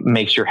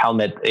makes your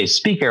helmet a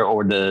speaker,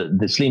 or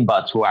the Slim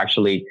Buds who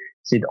actually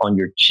sit on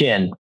your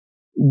chin.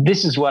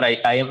 This is what I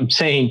am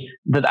saying,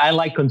 that I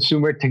like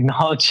consumer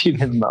technology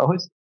the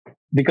most,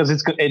 because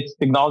it's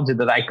technology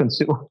that I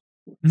consume.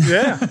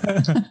 Yeah.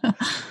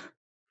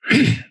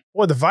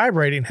 Well, the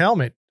vibrating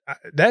helmet,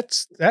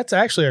 that's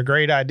actually a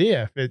great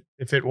idea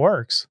if it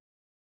works.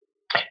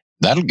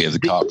 That'll give the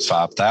cock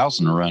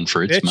 5,000 a run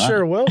for its money. It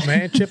sure will,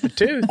 man. Chip a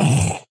tooth.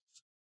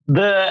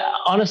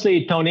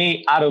 Honestly,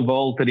 Tony, out of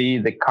all three,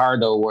 the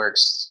Cardo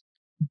works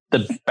the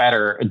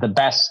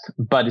best,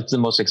 but it's the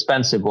most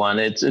expensive one.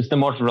 It's the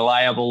most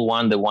reliable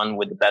one, the one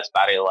with the best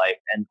battery life.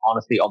 And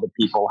honestly, other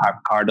people have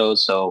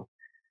Cardos, so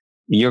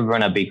you're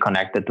going to be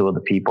connected to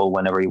other people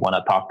whenever you want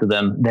to talk to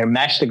them. Their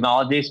mesh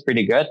technology is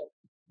pretty good.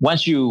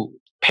 Once you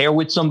pair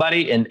with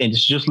somebody, and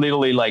it's just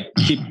literally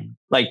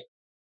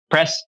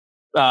press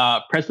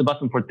the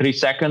button for 3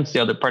 seconds. The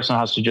other person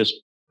has to just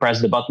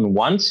press the button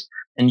once,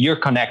 and you're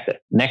connected.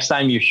 Next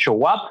time you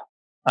show up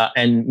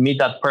and meet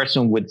that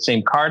person with the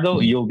same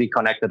Cardo, you'll be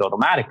connected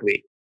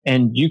automatically.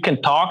 And you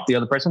can talk, the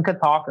other person can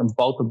talk, and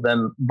both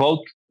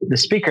the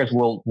speakers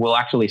will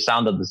actually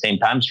sound at the same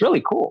time. It's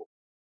really cool.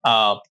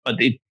 But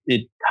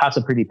it has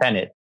a pretty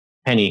penny.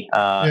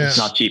 It's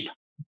not cheap.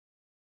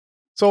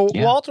 So,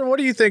 yeah. Walter, what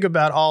do you think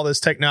about all this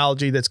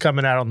technology that's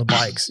coming out on the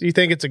bikes? Do you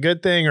think it's a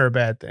good thing or a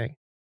bad thing?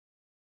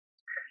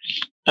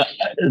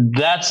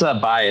 That's a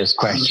biased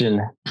question.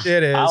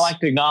 It is. I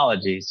like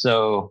technology,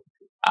 so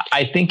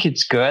I think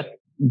it's good,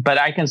 but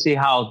I can see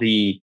how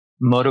the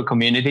moto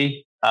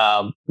community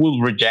will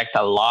reject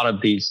a lot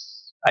of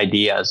these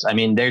ideas. I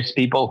mean, there's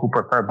people who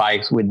prefer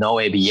bikes with no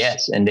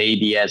ABS, and the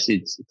ABS,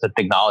 it's a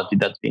technology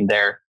that's been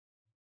there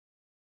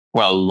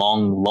for a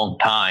long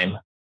time.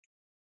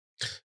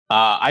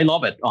 I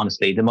love it,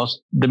 honestly.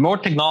 The more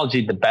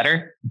technology, the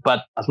better,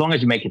 but as long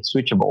as you make it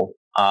switchable,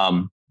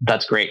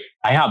 that's great.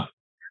 I have,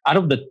 out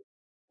of the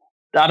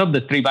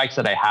 3 bikes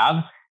that I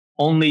have,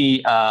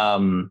 only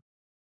one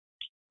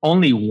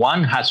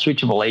has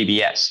switchable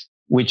ABS,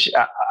 which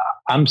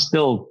I'm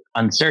still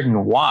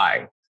uncertain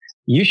why.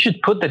 You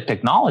should put the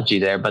technology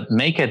there, but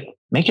make it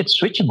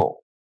switchable.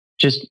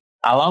 Just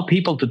allow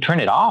people to turn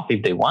it off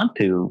if they want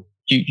to.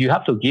 You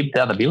have to give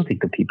that ability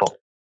to people.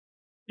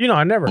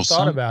 I never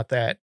thought about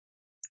that.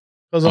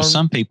 Well,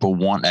 some people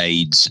want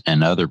AIDS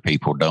and other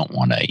people don't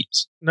want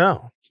AIDS.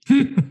 No.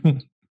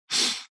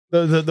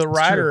 The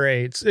rider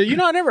aids.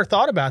 I never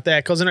thought about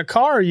that, because in a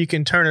car you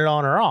can turn it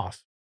on or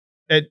off.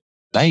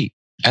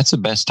 That's the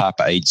best type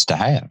of aids to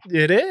have.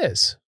 It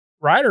is.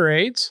 Rider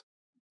aids.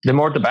 The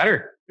more the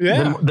better.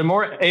 Yeah. The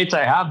more aids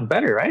I have, the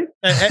better, right?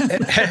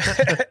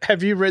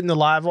 Have you ridden the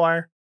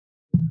Livewire?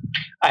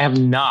 I have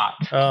not.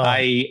 Oh.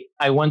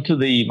 I went to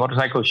the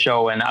motorcycle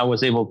show and I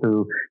was able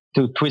to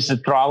twist the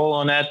throttle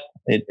on it.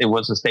 It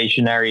was a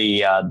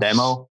stationary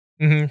demo.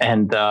 Mm-hmm.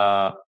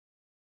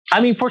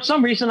 And for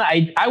some reason,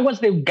 I was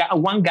the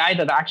one guy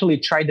that actually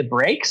tried the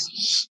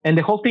brakes, and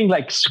the whole thing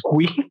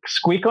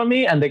squeak on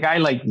me, and the guy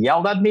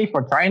yelled at me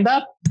for trying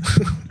that.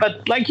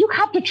 But you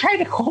have to try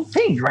the whole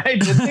thing, right?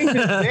 The thing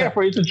is there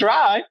for you to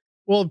try.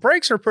 Well,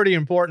 brakes are pretty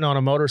important on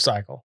a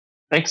motorcycle.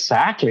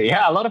 Exactly.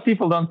 Yeah, a lot of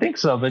people don't think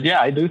so, but yeah,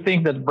 I do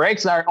think that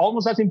brakes are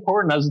almost as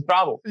important as the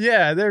throttle.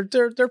 Yeah,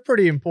 they're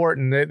pretty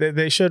important.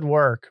 They should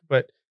work,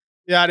 but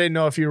yeah, I didn't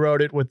know if you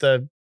rode it with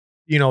the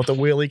the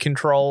wheelie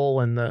control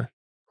and the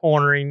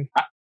cornering.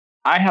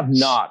 I have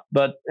not,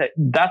 but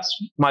that's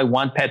my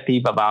one pet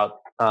peeve about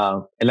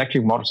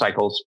electric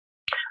motorcycles.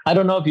 I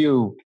don't know if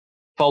you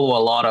follow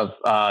a lot of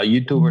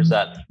YouTubers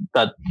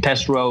that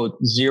test rode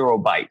Zero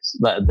bikes,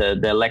 the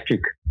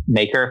electric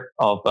maker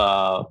of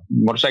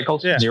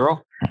motorcycles,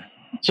 Zero.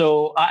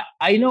 So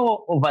I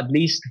know of at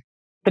least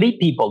three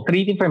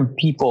different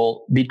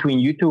people between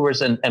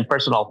YouTubers and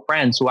personal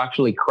friends who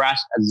actually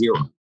crashed at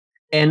Zero.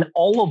 And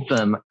all of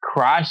them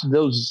crashed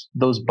those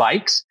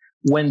bikes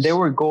when they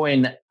were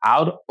going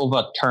out of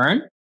a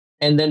turn,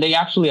 and then they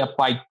actually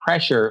applied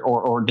pressure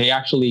or they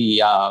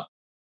actually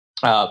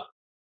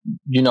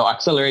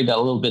accelerate a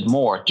little bit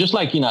more, just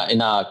like in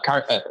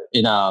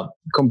a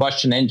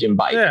combustion engine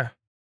bike. Yeah.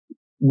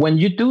 When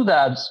you do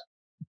that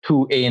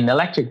to an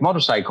electric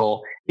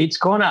motorcycle, it's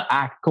gonna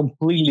act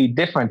completely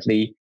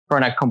differently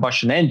from a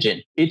combustion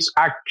engine. It's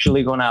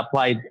actually gonna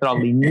apply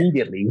throttle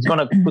immediately. It's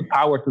gonna put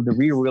power to the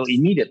rear wheel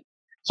immediately.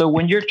 So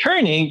when you're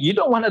turning, you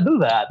don't want to do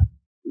that.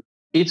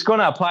 It's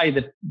gonna apply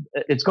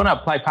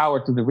power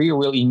to the rear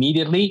wheel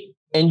immediately,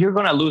 and you're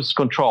gonna lose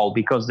control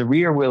because the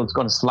rear wheel is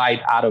gonna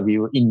slide out of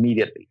you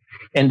immediately.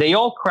 And they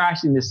all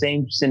crash in the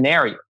same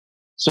scenario.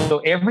 So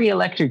every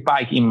electric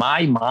bike, in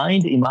my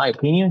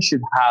opinion,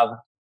 should have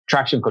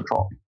traction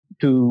control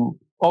to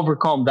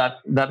overcome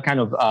that kind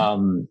of.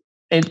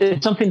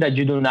 It's something that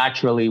you do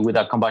naturally with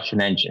a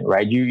combustion engine,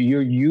 right?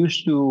 You're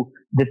used to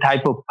the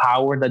type of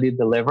power that it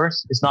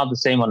delivers. It's not the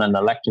same on an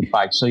electric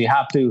bike. So you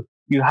have to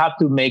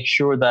make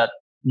sure that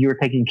you're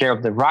taking care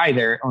of the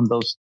rider on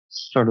those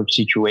sort of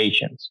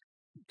situations.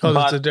 Because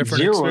it's a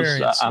different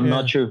experience. I'm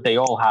not sure if they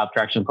all have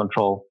traction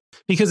control.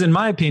 Because in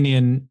my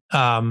opinion,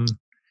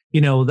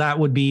 that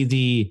would be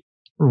the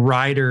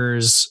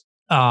rider's,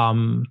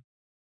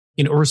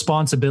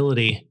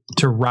 responsibility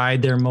to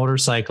ride their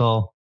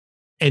motorcycle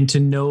and to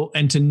know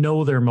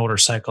their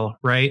motorcycle,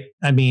 right?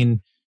 I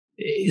mean,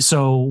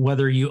 so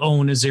whether you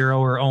own a Zero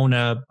or own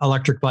a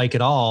electric bike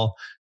at all,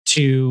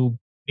 to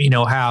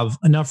have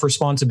enough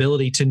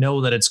responsibility to know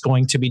that it's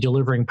going to be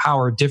delivering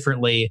power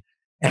differently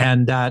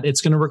and that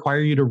it's going to require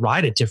you to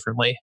ride it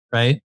differently,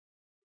 right?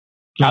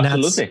 And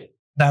absolutely.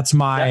 That's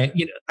my,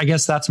 I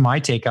guess that's my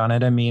take on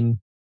it. I mean,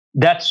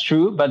 that's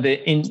true. But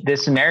in the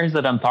scenarios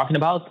that I'm talking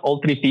about,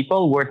 all three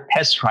people were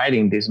test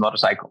riding these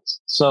motorcycles.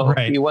 So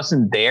it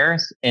wasn't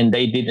theirs and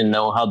they didn't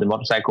know how the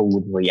motorcycle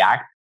would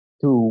react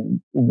to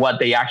what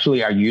they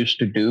actually are used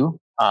to do.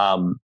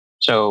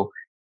 So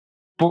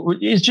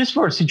it's just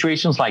for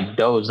situations like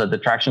those that the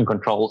traction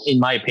control, in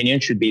my opinion,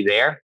 should be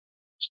there.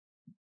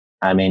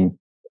 I mean,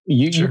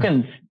 you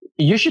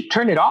should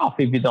turn it off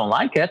if you don't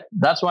like it.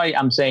 That's why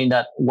I'm saying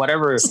that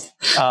whatever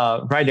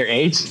rider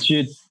aids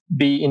should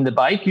be in the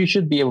bike, you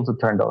should be able to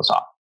turn those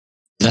off.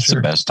 That's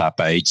the best type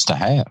of aids to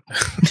have.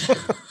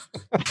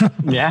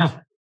 Yeah,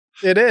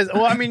 it is.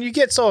 Well, I mean, you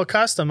get so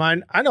accustomed.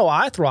 I know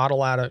I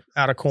throttle out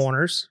of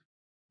corners.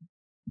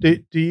 Do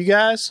you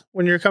guys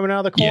when you're coming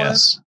out of the corner?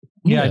 Yes.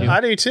 Yeah, I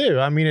do too.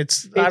 I mean,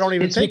 I don't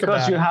even think about it.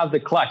 It's because you have the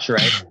clutch,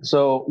 right?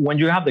 So when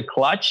you have the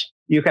clutch,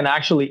 you can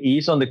actually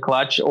ease on the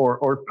clutch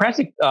or press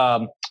it,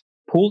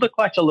 pull the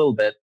clutch a little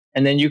bit,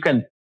 and then you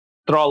can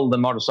throttle the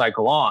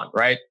motorcycle on,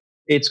 right?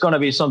 It's going to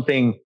be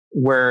something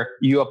where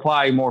you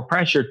apply more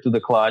pressure to the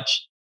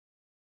clutch,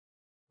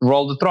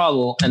 roll the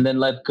throttle, and then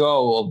let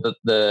go of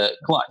the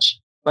clutch.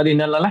 But in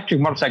an electric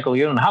motorcycle,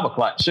 you don't have a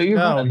clutch. So you're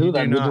going to do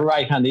that with the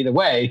right hand either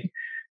way.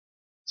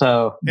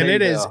 So, and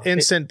it is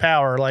instant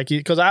power, like,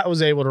 because I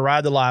was able to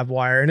ride the live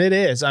wire, and it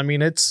is. I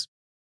mean, it's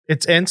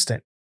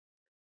instant.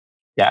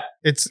 Yeah,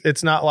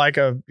 it's not like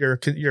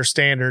your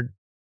standard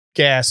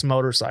gas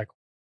motorcycle.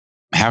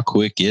 How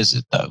quick is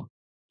it though?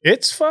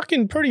 It's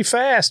fucking pretty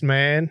fast,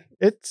 man.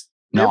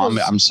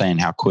 I'm saying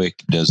how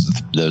quick does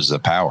the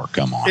power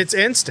come on? It's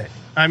instant.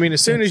 I mean,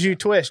 as soon as you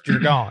twist, you're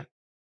gone.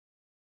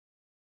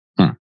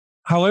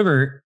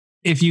 However,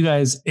 if you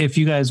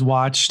guys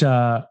watched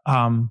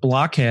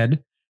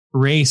Blockhead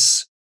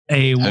race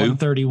a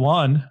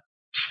 131,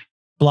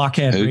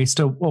 Blockhead raced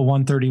a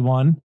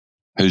 131.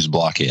 Who's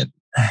Blockhead?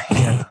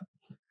 Yeah.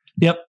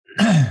 Yep.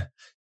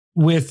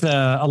 With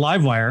a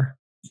live wire,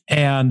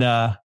 and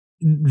the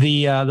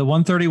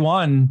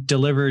 131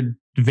 delivered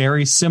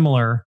very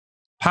similar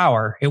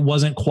power. It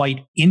wasn't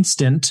quite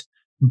instant,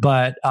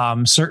 but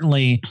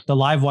certainly the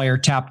live wire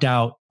tapped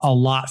out a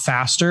lot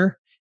faster,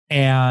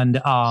 and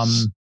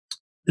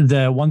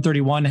the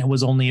 131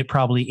 was only at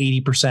probably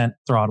 80%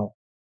 throttle.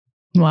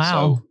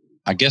 Wow. So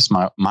I guess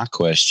my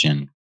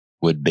question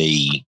would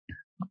be,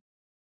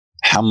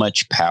 how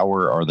much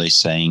power are they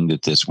saying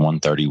that this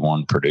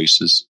 131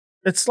 produces?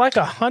 It's like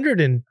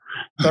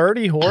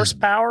 130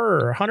 horsepower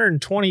or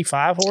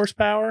 125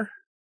 horsepower.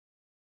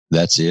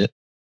 That's it?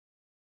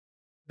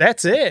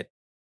 That's it.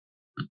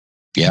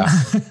 Yeah.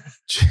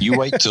 You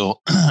wait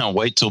till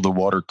the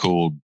water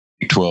cooled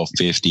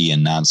 1250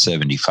 and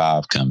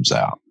 975 comes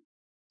out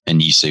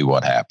and you see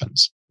what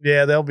happens.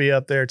 Yeah, they'll be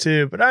up there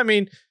too. But I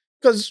mean,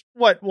 because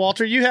what,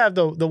 Walter, you have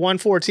the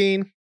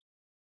 114?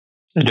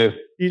 I do.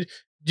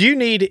 Do you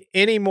need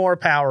any more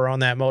power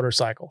on that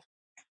motorcycle?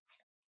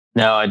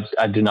 No,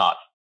 I do not.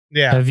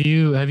 Yeah. Have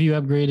you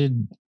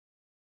upgraded?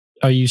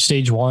 Are you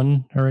stage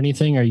 1 or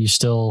anything? Are you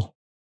still?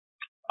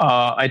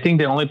 I think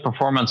the only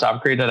performance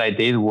upgrade that I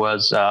did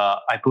was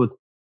I put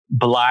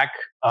black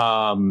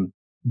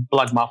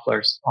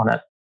mufflers on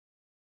it.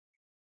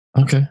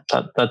 Okay.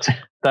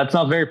 That's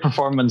not very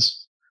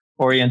performance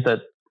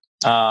oriented.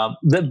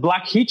 The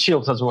black heat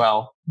shields as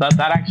well. That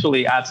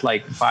actually adds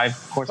like 5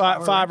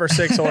 horsepower. 5 or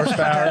 6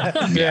 horsepower.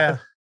 Yeah.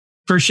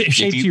 For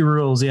safety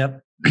rules,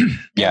 yep.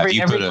 Yeah,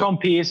 every chrome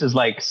piece is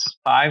like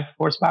 5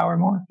 horsepower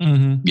more.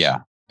 Mm-hmm. Yeah,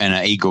 and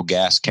an Eagle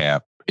gas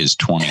cap is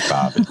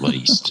 25 at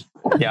least.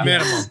 Yeah,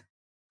 minimum.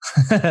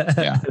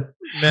 Yeah,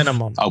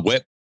 minimum. A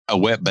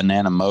wet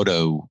banana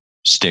moto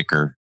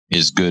sticker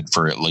is good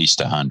for at least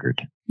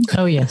 100.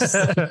 Oh yes,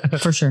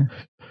 for sure.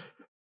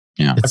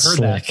 Yeah, it's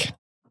slick.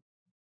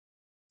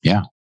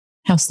 Yeah.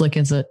 How slick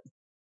is it?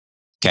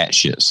 Cat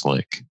shit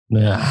slick.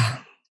 Yeah.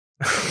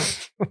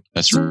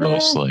 That's really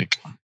slick.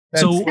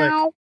 That's so, slick.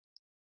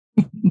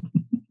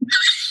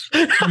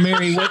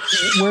 Mary,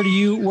 where do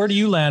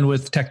you land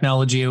with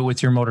technology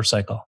with your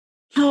motorcycle?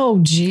 Oh,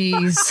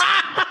 geez.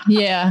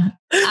 Yeah,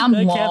 I'm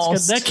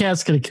lost. That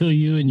cat's gonna kill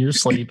you in your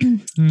sleep.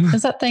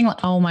 Is that thing?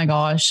 Oh my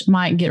gosh,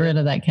 Mike, get rid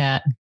of that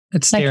cat.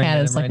 That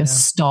cat is like a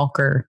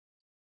stalker.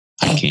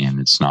 I can.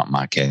 It's not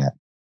my cat.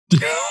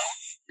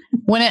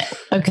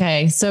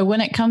 So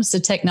when it comes to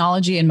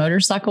technology and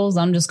motorcycles,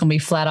 I'm just gonna be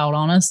flat out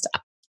honest.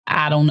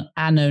 I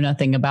know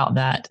nothing about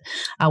that.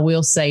 I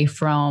will say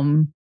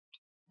from,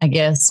 I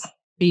guess,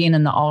 being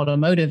in the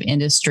automotive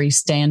industry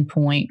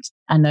standpoint,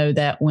 I know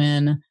that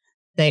when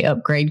they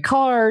upgrade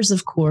cars,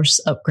 of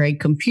course, upgrade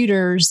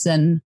computers,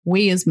 then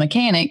we as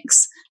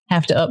mechanics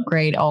have to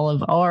upgrade all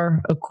of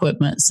our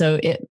equipment. So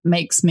it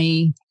makes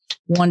me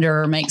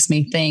wonder, or makes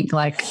me think,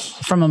 like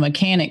from a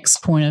mechanic's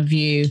point of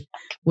view,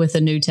 with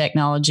the new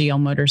technology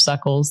on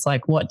motorcycles,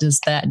 like what does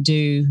that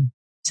do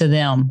to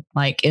them?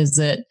 Like, is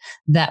it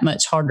that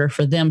much harder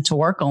for them to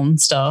work on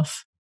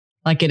stuff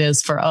like it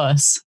is for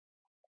us?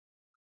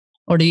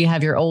 Or do you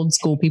have your old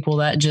school people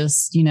that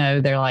just,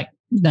 they're like,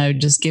 no,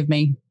 just give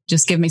me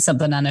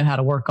something I know how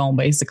to work on,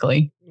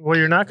 basically. Well,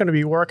 you're not going to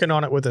be working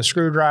on it with a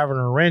screwdriver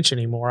and a wrench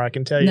anymore. I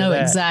can tell you that. No,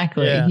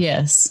 exactly. Yeah.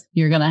 Yes.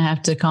 You're going to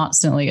have to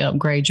constantly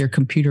upgrade your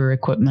computer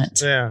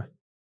equipment. Yeah,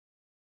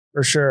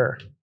 for sure.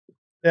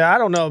 Yeah, I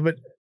don't know, but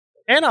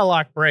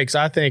anti-lock brakes,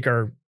 I think,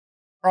 are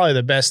probably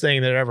the best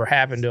thing that ever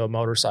happened to a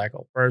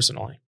motorcycle,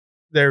 personally.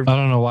 I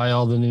don't know why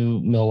all the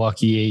new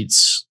Milwaukee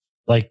 8s,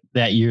 like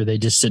that year, they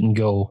just didn't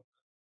go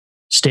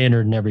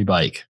standard in every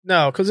bike.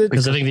 No, because I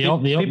think the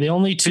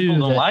only two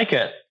people don't like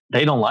it.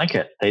 They don't like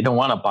it. They don't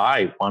want to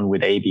buy one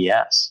with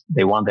ABS.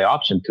 They want the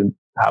option to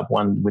have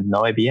one with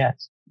no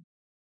ABS.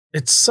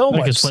 It's so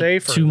much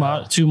safer.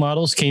 Two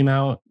models came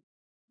out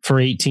for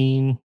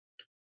 18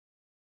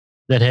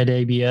 that had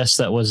ABS.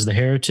 That was the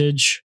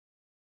Heritage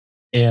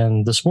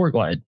and the Sport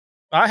Glide.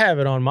 I have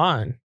it on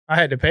mine. I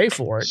had to pay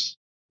for it.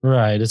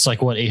 Right. It's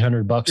like what,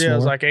 $800? Yeah, it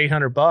was like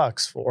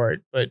 $800 for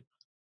it, but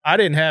I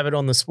didn't have it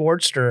on the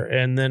Sportster.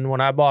 And then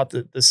when I bought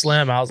the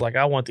Slim, I was like,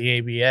 I want the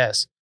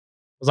ABS.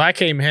 Because I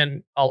came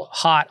in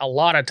hot a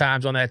lot of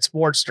times on that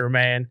Sportster,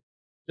 man.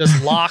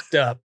 Just locked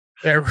up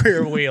that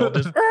rear wheel.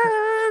 Just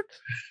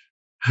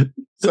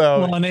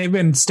so, well, and they've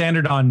been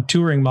standard on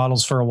touring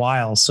models for a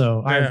while.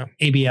 So I have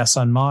ABS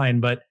on mine,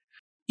 but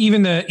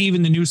even the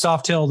new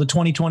Softail, the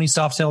 2020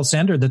 Softail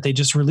standard that they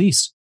just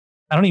released,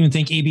 I don't even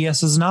think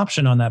ABS is an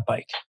option on that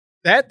bike.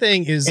 That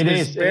thing is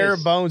as bare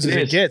bones as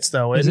it gets,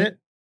 though, isn't it?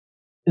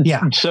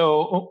 Yeah.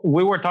 So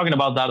we were talking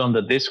about that on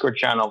the Discord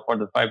channel for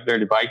the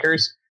 530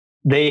 bikers.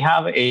 They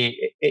have a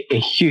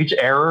huge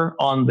error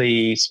on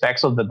the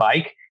specs of the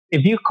bike.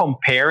 If you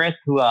compare it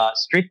to a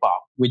Street Bob,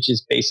 which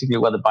is basically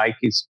what the bike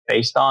is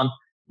based on,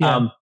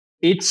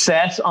 it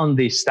says on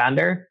the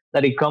standard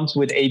that it comes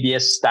with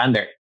ABS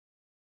standard.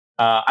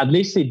 At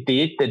least it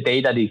did the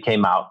day that it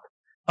came out.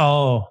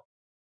 Oh.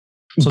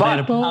 So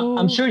but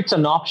I'm sure it's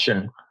an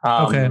option.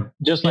 Okay.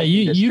 Just like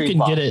you can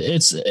get it.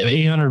 It's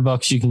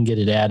 $800. You can get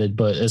it added.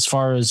 But as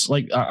far as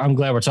I'm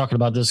glad we're talking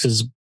about this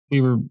because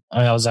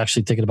I was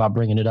actually thinking about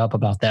bringing it up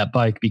about that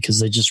bike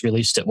because they just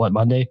released it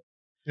Monday.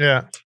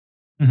 Yeah.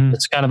 Mm-hmm.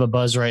 It's kind of a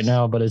buzz right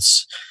now, but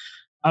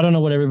I don't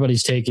know what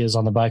everybody's take is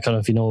on the bike. I don't know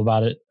if you know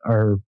about it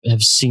or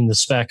have seen the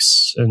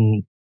specs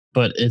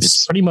but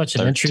it's pretty much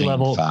an entry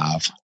level.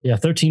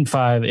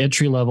 13.5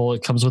 entry level.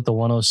 It comes with the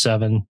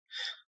 107.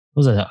 What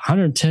was it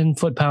 110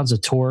 foot-pounds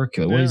of torque?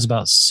 It weighs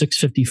about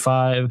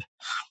 655.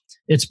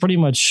 It's pretty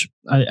much,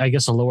 I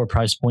guess, a lower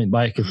price point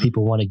bike if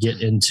people want to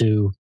get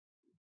into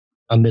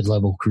a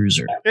mid-level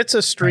cruiser. It's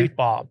a Street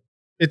Bob.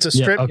 It's a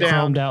stripped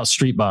down, chromed out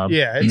Street Bob.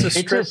 Yeah, it's a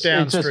stripped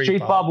down. It's a Street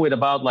Bob with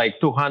about like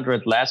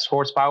 200 less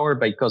horsepower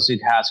because it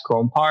has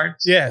chrome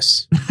parts.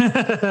 Yes,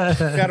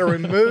 got to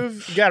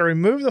remove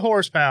the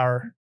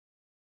horsepower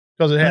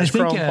because it has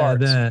chrome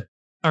parts.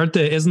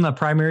 Isn't the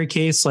primary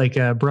case like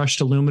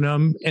brushed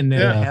aluminum, and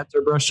the heads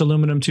are brushed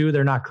aluminum too?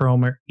 They're not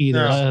chrome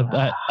either.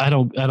 No. I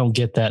don't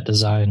get that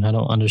design. I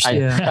don't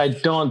understand. I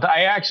don't.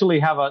 I actually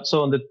have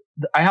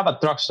I have a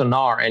Truck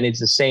Sonar, and it's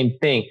the same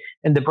thing.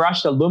 And the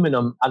brushed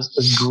aluminum,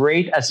 as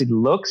great as it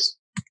looks,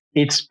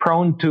 it's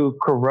prone to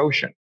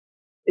corrosion.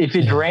 if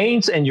it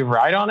rains and you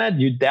ride on it,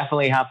 you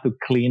definitely have to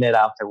clean it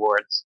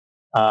afterwards.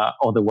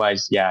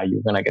 Otherwise,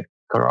 you're gonna get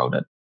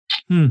corroded.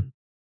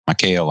 My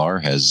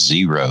KLR has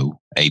 0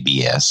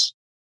 ABS.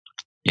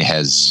 It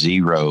has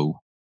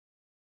 0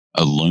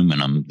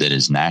 aluminum that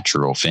is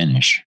natural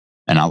finish,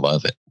 and I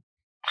love it.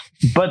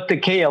 But the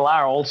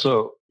KLR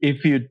also,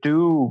 if you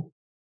do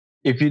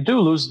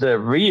lose the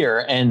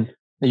rear and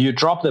you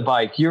drop the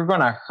bike, you're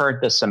gonna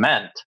hurt the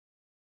cement.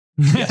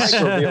 Yes,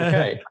 it'll be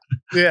okay.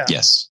 Yeah.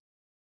 Yes.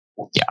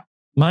 Yeah.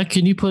 Mike,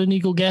 can you put an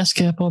Eagle gas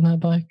cap on that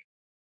bike?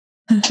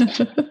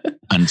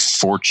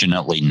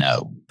 Unfortunately,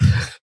 no.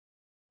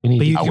 But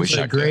you can put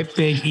a great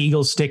big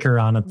Eagle sticker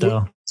on it,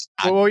 though.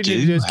 What we need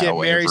to do is get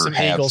Mary some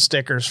Eagle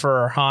stickers for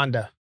our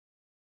Honda.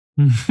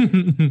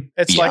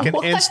 It's like an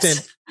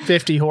instant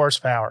 50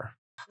 horsepower.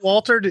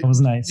 Walter, that was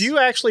nice. Do you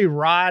actually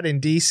ride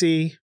in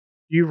DC?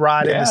 You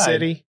ride in the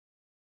city?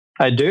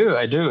 I do.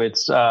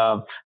 It's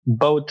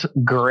both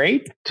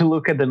great to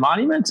look at the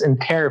monuments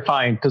and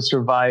terrifying to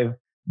survive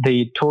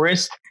the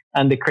tourists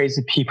and the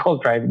crazy people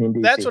driving in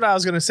DC. That's what I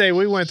was going to say.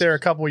 We went there a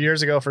couple of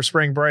years ago for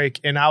spring break,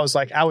 and I was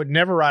like, I would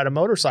never ride a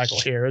motorcycle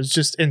here. It's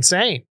just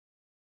insane.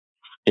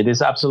 It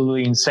is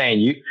absolutely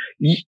insane.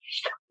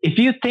 If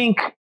you think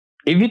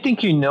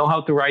you know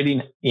how to ride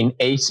in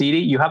a city,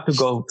 you have to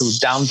go to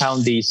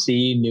downtown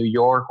DC, New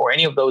York, or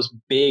any of those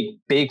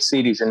big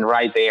cities and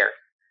ride there.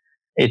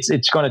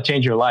 It's going to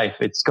change your life.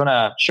 It's going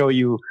to show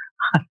you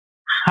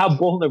how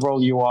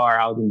vulnerable you are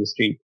out in the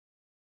street.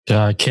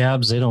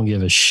 Cabs, they don't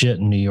give a shit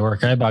in New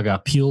York. I about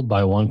got peeled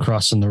by one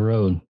crossing the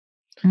road.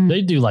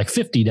 They do like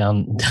 50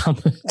 down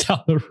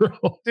the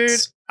road. Dude,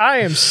 I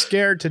am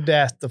scared to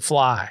death to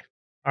fly.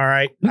 All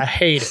right. I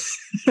hate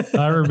it.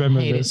 I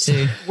remember this.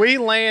 We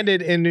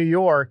landed in New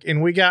York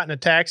and we got in a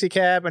taxi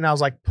cab and I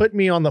was like, put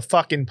me on the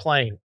fucking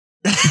plane.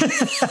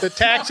 The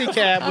taxi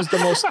cab was the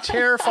most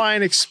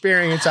terrifying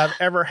experience I've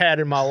ever had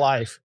in my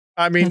life.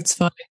 I mean,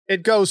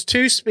 it goes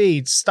 2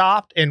 speeds,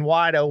 stopped and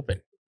wide open.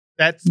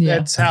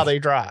 That's how they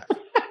drive.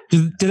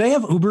 Do they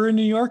have Uber in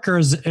New York, or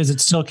is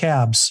it still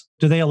cabs?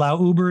 Do they allow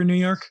Uber in New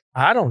York?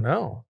 I don't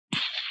know.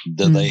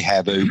 Do they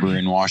have Uber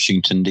in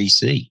Washington,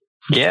 D.C.?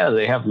 Yeah,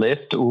 they have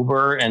Lyft,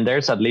 Uber, and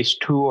there's at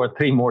least 2 or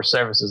 3 more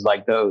services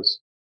like those.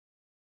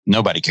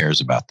 Nobody cares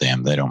about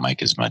them. They don't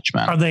make as much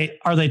money.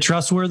 Are they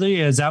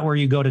trustworthy? Is that where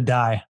you go to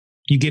die?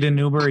 You get an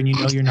Uber and you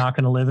know you're not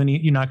going to live in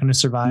it. You're not going to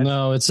survive.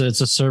 No, it's a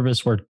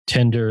service where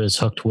Tinder is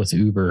hooked with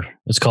Uber.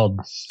 It's called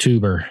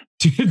Tuber.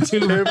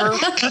 Tuber.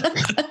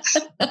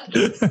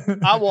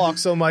 I walked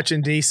so much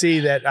in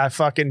DC that I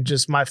fucking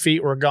my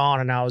feet were gone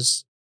and I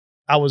was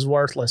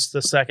worthless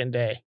the second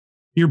day.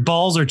 Your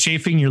balls are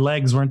chafing your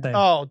legs, weren't they?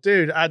 Oh,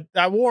 dude,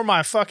 I wore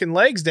my fucking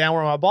legs down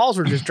where my balls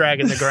were just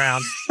dragging the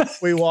ground.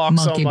 We walked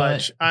so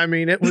much. Butt. I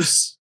mean, it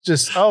was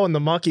just, and the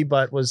monkey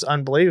butt was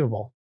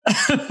unbelievable.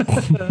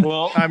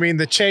 Well, I mean,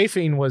 the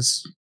chafing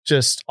was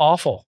just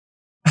awful.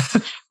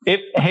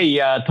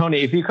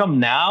 Tony, if you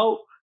come now,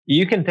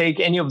 you can take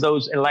any of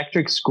those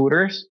electric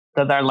scooters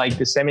that are like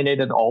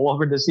disseminated all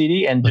over the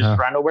city and just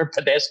run over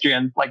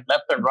pedestrians like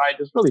left and right.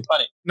 It's really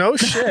funny. No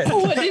shit.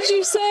 What did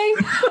you say?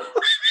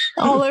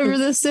 All over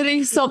the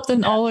city?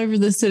 Something all over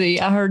the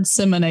city. I heard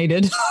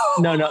disseminated.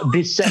 No,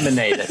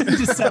 disseminated.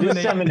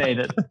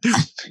 Disseminated.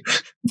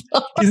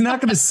 He's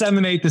not going to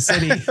disseminate the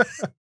city.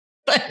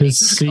 His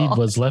seed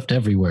was left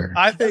everywhere.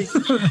 I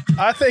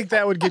think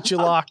that would get you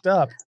locked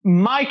up.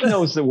 Mike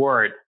knows the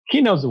word.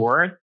 He knows the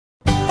word.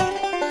 And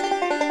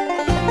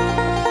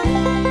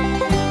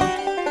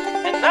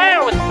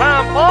now it's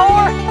time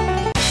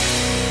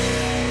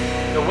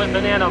for the With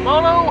Banana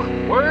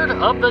Mono Word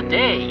of the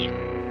Day.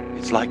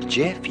 It's like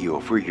jet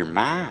fuel for your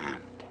mind.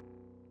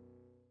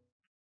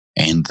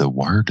 And the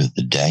word of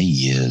the day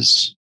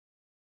is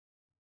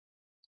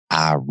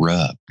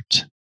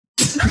erupt.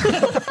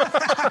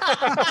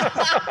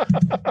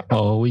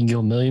 Oh, we can go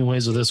a million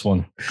ways with this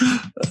one.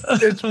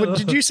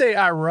 Did you say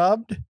I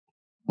rubbed?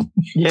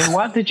 Yeah,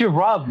 what did you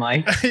rub,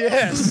 Mike?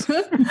 Yes.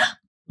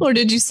 Or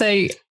did you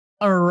say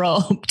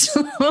erupt?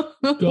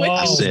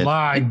 Oh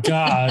my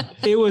God.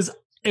 It was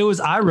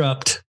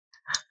erupt.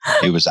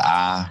 It was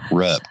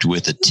erupt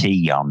with a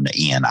T on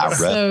the end. I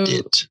rubbed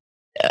it.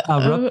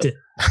 Erupted.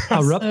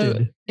 Erupted.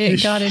 So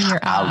it got in your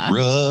eye. I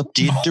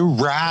erupted the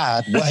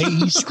right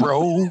way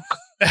stroke.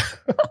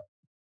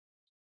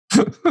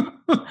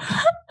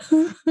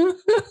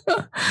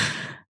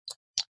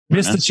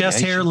 Missed the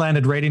chest hair,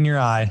 landed right in your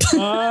eye.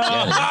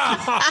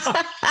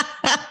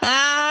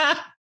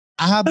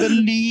 I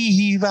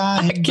believe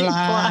I'm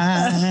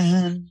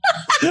blind.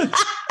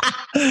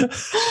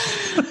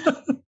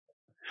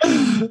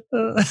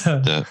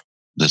 The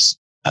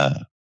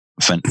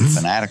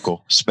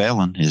fanatical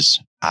spelling is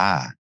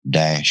I-R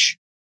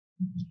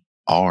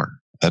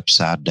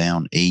upside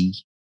down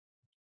E-P-T.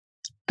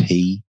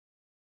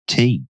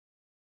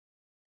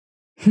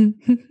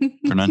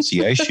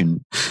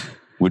 Pronunciation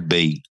would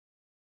be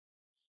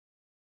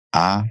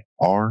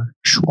I-R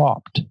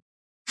schwapped.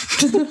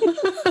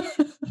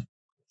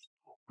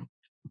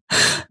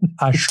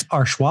 Are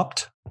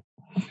schwapped?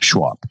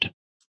 Schwapped.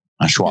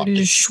 I schwapped. Who did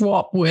you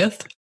swap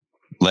with?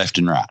 left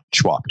and right,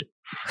 swapped it,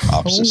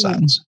 opposite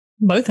sides.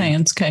 Both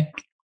hands. Okay.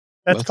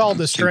 That's Both called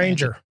the hands,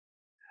 stranger.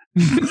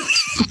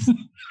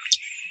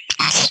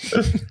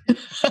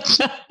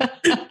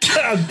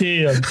 God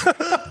damn.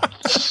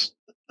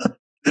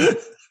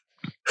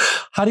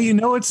 How do you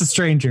know it's a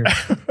stranger?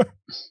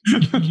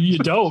 You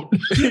don't.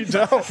 You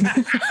don't.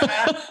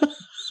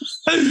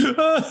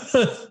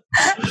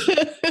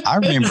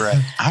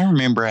 I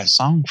remember a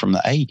song from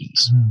the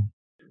 80s.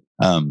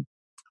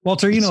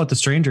 Walter, you know what the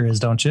stranger is,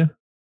 don't you?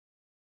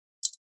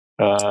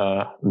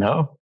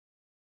 No.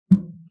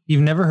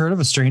 You've never heard of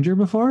a stranger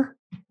before?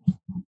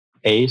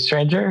 A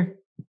stranger?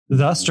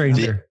 The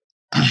stranger.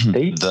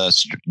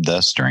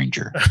 The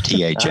stranger.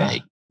 THA.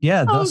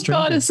 Yeah. The Oh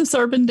stranger. God, is this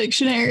Urban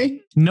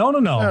Dictionary? No.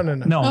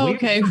 Oh,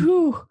 okay.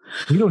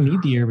 We don't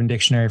need the Urban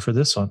Dictionary for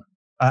this one.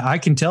 I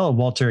can tell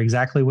Walter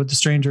exactly what the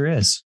stranger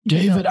is.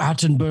 David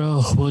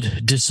Attenborough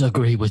would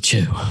disagree with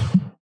you.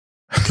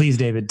 Please,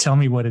 David, tell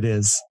me what it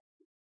is.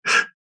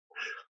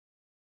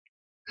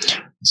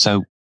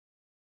 So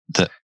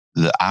the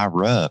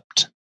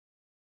erupt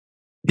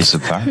is a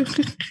verb.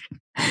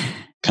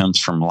 Comes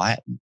from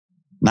Latin,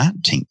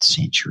 19th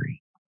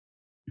century.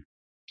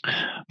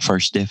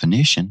 First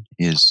definition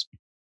is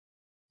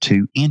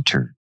to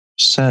enter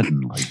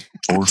suddenly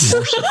or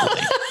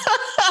forcibly.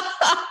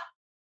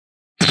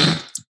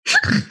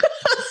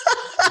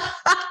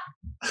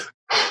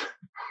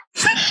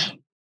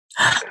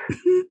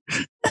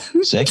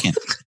 Second.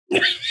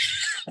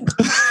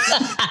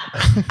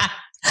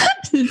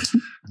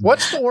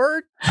 What's the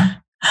word?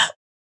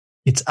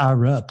 It's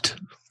erupt.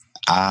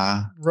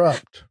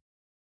 Erupt.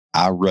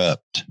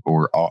 Erupt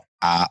or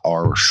I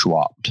are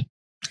swapped.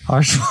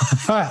 Are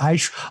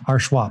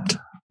swapped.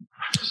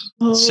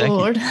 Oh,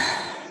 Lord.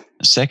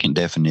 Second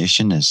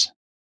definition is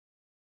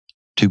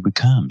to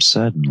become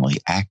suddenly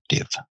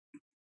active.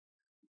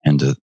 And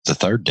the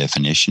third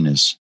definition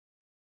is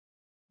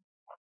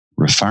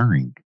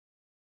referring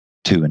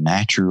to a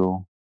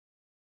natural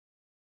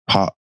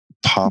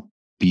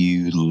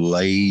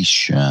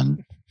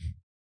population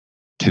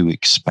to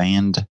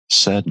expand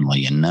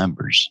suddenly in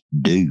numbers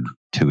due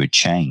to a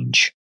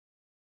change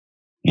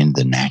in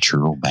the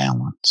natural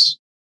balance.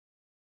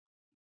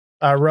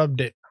 I rubbed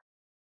it.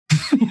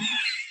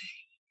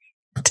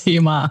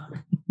 TMI.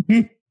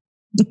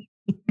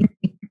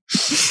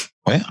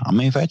 Well, I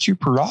mean, if that's your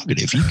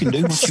prerogative, you can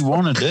do what you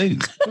want to do.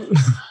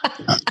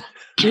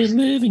 We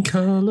live in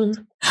color.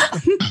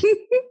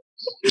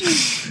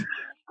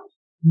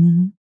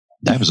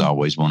 That was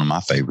always one of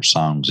my favorite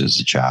songs as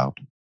a child.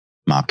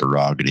 My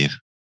Prerogative.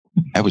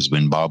 That was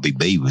when Bobby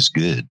B was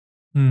good.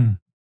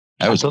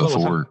 That was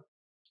before.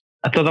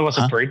 I thought that was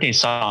a Britney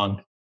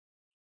song.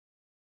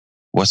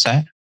 What's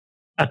that?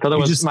 I thought it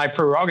was My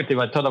Prerogative.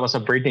 I thought that was a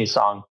Britney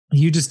song.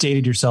 You just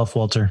dated yourself,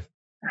 Walter.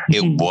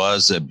 It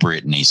was a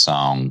Britney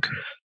song,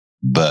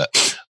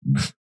 but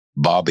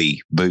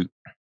Bobby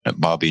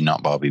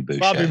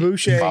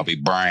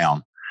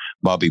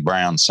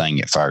Brown sang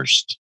it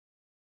first.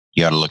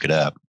 You got to look it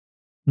up.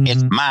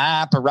 It's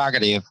my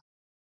prerogative.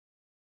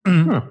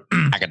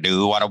 I can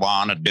do what I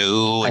want to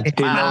do. It's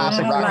my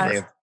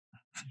prerogative.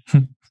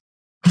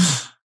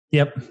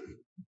 Yep.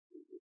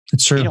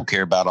 It's true. He don't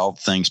care about all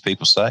the things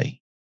people say.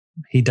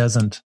 He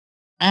doesn't.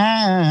 Okay.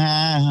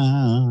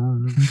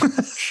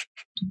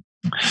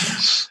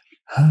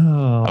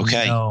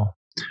 No.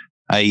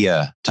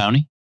 Hey,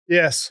 Tony?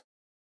 Yes.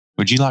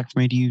 Would you like for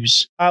me to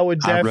use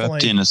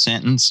erupt in a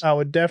sentence? I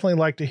would definitely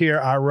like to hear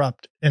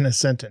erupt in a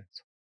sentence.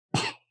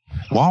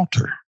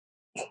 Walter,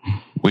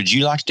 would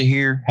you like to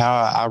hear how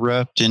I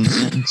erupt in a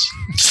sentence?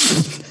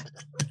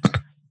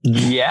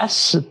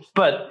 Yes,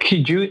 but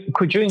could you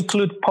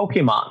include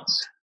Pokemons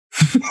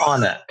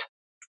on it?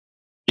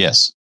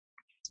 Yes.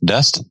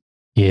 Dustin?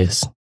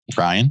 Yes.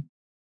 Ryan?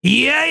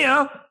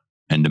 Yeah.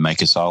 And to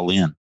make us all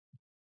in,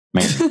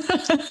 Mary?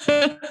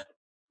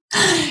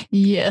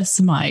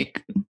 Yes,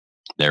 Mike.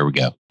 There we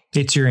go.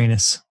 It's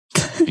Uranus.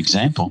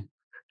 Example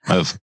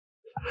of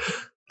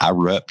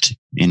erupt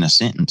in a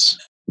sentence.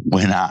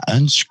 When I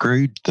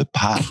unscrewed the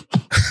pipe,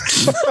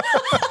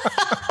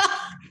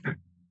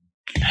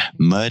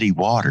 muddy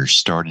water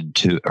started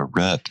to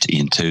erupt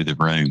into the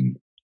room.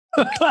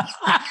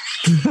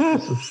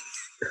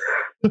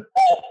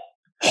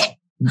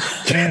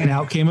 And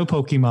out came a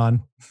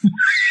Pokemon.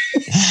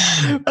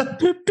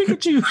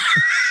 Pikachu.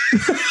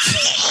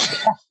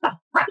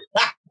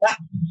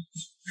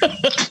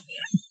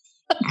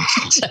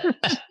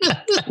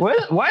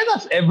 Why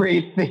does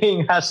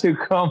everything has to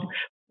come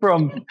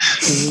from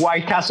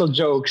White Castle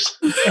jokes?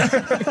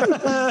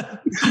 Oh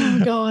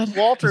God,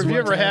 Walter, have you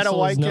ever had a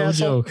White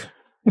Castle? Joke.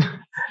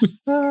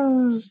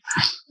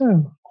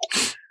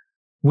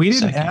 We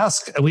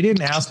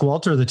didn't ask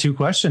Walter the two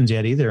questions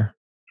yet either.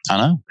 I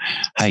know.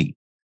 Hey,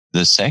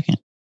 the second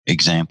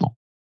example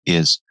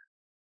is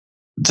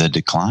the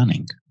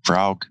declining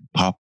frog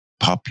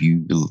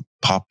population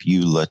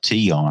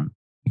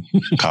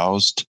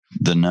caused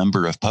the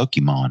number of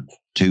Pokemon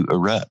to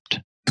erupt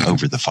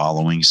over the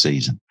following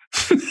season.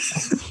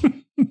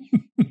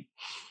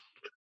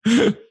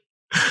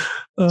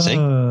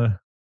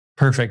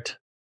 Perfect.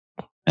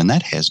 And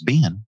that has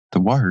been the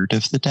word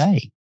of the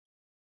day.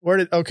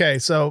 Okay,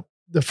 so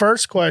the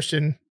first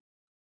question,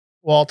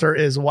 Walter,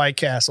 is White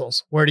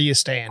Castles. Where do you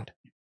stand?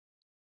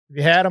 Have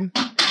you had them?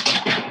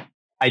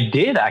 I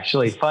did,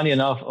 actually. Funny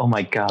enough. Oh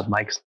my God,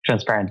 Mike's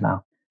transparent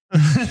now.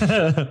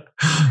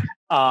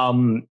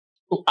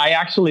 I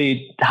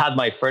actually had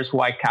my first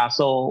White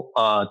Castle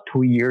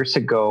 2 years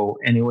ago,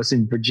 and it was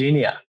in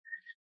Virginia.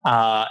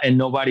 And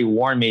nobody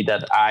warned me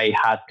that I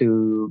had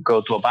to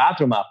go to a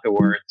bathroom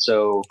afterwards.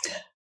 So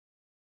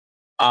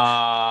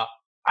I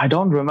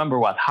don't remember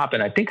what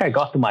happened. I think I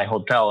got to my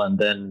hotel, and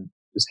then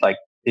just like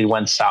it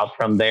went south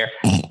from there.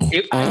 I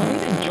did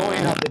enjoy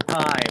it at the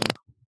time.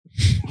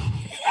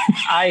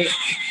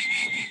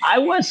 I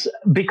was,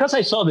 because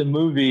I saw the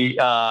movie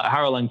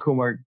Harold and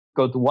Kumar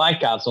Go to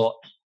White Castle,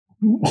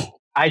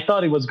 I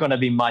thought it was going to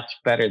be much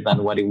better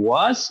than what it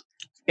was.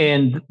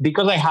 And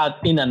because I had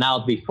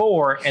In-N-Out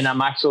before, and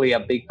I'm actually a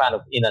big fan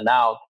of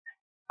In-N-Out,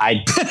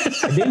 I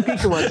didn't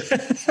think it was...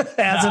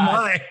 As am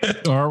I.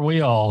 Aren't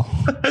we all?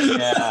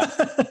 Yeah.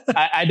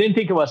 I didn't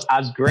think it was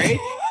as great,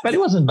 but it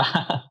wasn't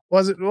bad.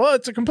 Was it? Well,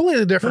 it's a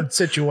completely different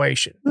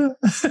situation.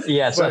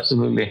 Yes, but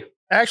absolutely.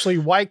 Actually,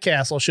 White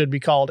Castle should be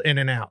called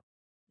In-N-Out.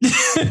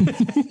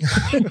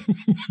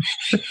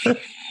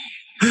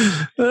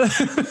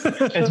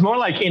 It's more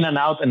like in and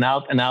out and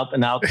out and out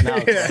and out and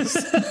out. Yes.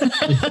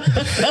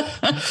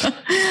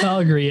 I'll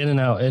agree.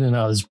 In-N-Out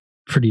is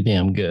pretty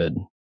damn good.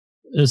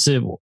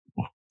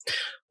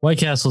 White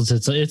Castle,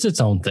 it's its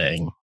own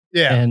thing.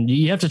 Yeah. And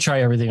you have to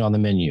try everything on the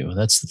menu.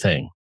 That's the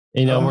thing.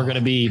 We're going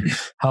to be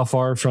how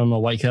far from a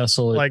White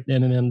Castle at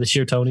NMM this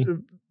year, Tony?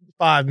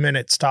 5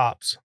 minutes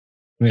tops.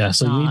 Yeah.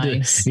 So you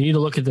need to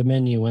look at the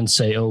menu and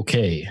say,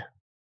 okay.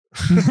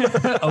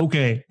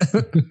 Okay.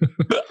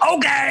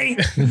 Okay.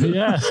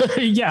 Yeah.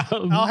 Yeah.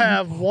 I'll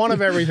have one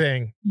of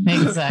everything.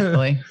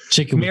 Exactly.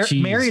 Chicken with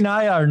cheese. Mary and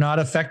I are not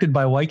affected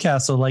by White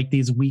Castle like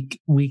these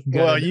weak.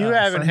 Well, you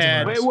haven't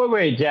had.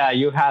 Wait. Yeah,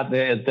 you had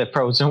the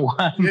frozen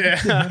one.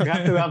 Yeah. You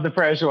have to have the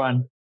fresh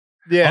one.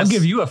 Yes. I'll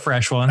give you a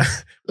fresh one.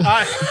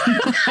 God,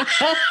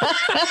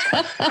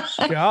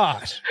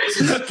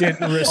 it's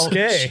getting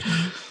risque.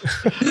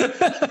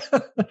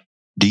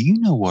 Do you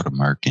know what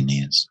American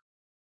is?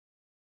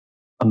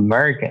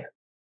 American.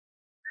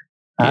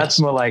 That's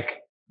more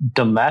like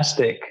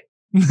domestic.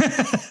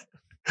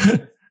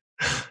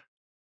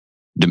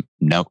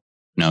 No,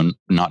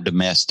 not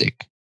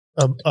domestic.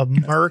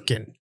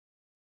 American.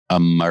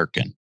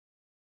 American.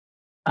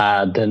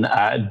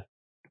 Then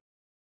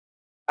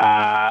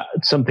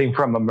something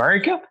from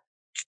America?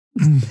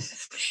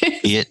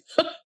 It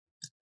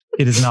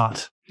is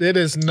not. It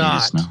is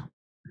not.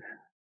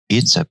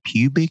 It's a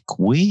pubic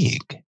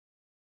wig.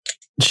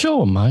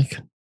 Show him, Mike.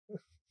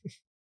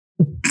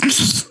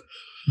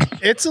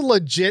 It's a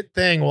legit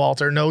thing,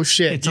 Walter. No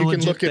shit. You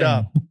can look it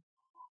up.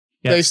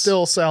 Yes. They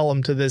still sell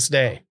them to this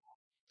day.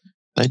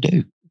 They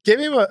do. Give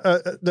him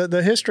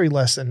the history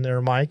lesson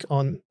there, Mike,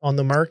 on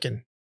the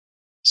Merkin.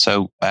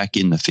 So back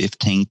in the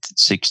 15th,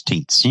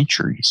 16th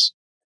centuries,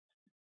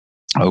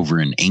 over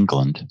in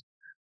England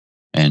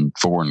and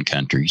foreign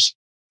countries,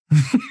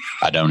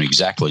 I don't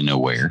exactly know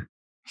where,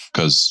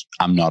 because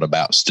I'm not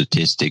about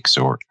statistics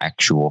or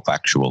actual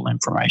factual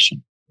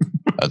information,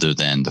 other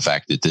than the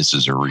fact that this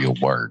is a real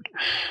word.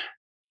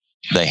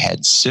 They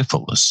had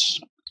syphilis,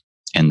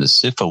 and the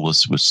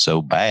syphilis was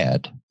so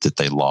bad that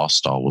they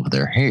lost all of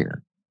their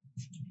hair.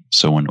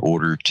 So in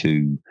order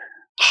to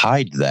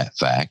hide that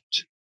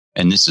fact,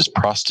 and this is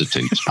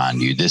prostitutes,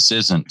 mind you, this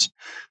isn't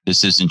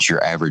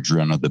your average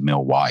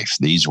run-of-the-mill wife.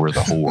 These were the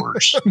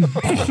whores.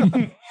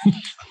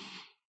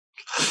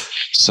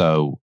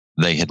 So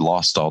they had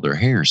lost all their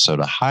hair. So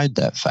to hide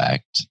that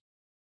fact,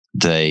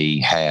 they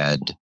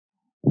had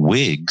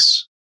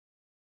wigs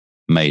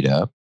made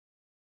up.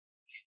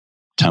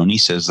 Tony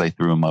says they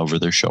threw them over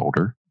their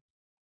shoulder.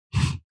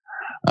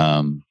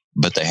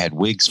 But they had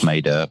wigs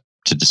made up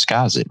to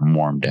disguise it and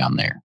wore them down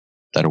there.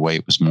 That way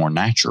it was more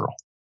natural.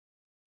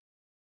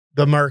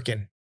 The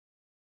Merkin.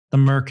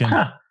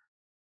 Huh.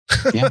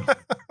 Yeah.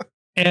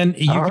 And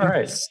you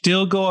can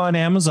still go on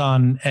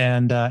Amazon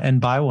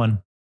and buy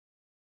one.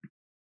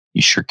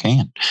 You sure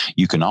can.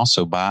 You can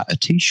also buy a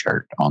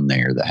t-shirt on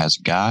there that has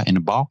a guy in a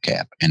ball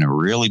cap and a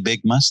really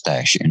big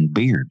mustache and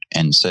beard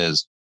and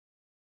says,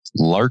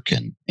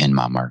 "Lurkin' in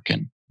my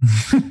Merkin."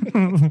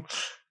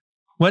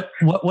 What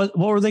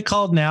were they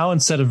called now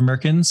instead of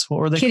Merkins?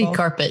 What were they called? Kitty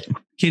carpet.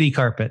 Kitty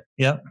carpet.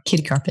 Yep.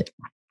 Kitty carpet.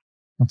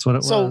 That's what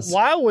it was. So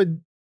why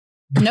would...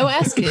 No,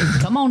 ask it.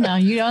 Come on now.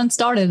 You done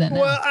started it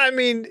now. Well, I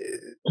mean,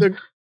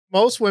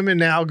 most women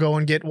now go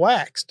and get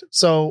waxed.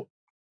 So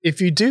if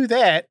you do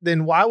that,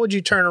 then why would you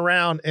turn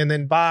around and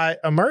then buy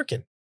a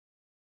Merkin?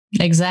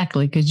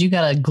 Exactly, because you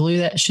got to glue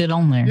that shit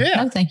on there.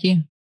 Yeah. No, thank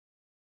you.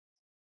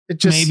 It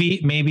just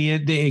maybe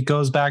it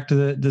goes back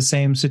to the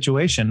same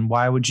situation.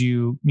 Why would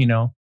you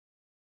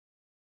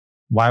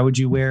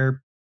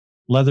wear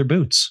leather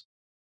boots?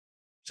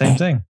 Same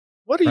thing.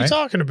 What are you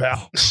talking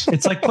about?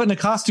 It's like putting a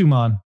costume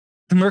on.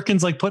 The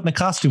Merkin's like putting a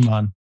costume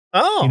on.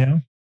 Oh,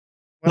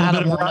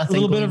 a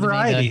little bit of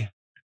variety.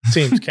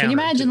 Seems Can you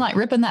imagine like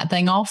ripping that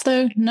thing off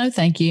though? No,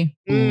 thank you.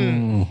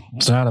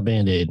 It's not a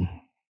Band-Aid.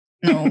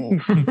 No.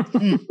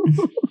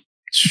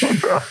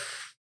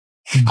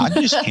 I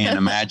just can't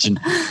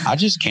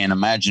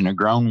imagine a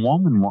grown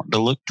woman wanting to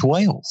look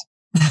 12.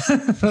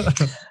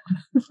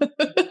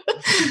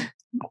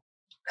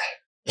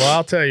 Well,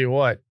 I'll tell you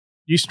what.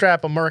 You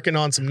strap a merkin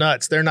on some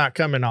nuts, they're not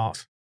coming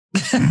off.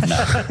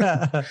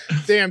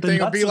 Damn thing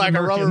will be like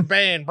a rubber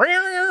band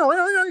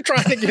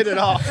trying to get it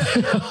off.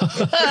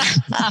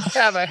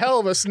 Have a hell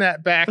of a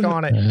snap back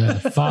on it.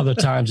 Father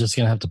Time's just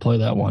gonna have to play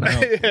that one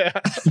out.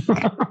 Yeah.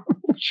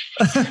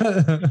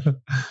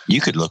 You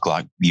could look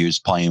like you was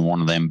playing one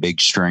of them big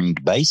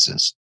stringed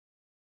basses.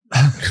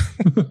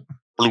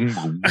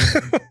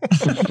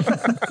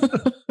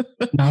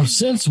 Now,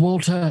 since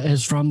Walter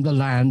is from the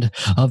land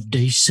of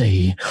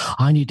DC,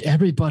 I need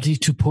everybody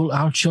to pull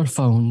out your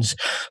phones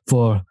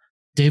for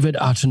David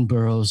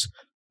Attenborough's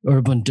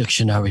Urban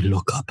Dictionary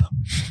lookup.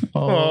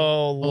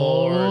 Oh,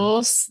 Lord.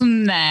 Oh,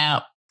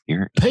 snap.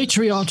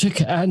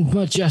 Patriotic and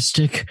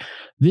majestic.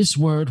 This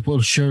word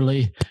will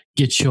surely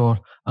get your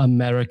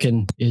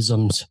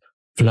Americanisms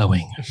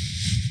flowing.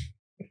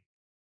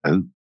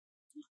 All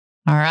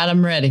right,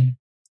 I'm ready.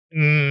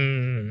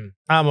 I'm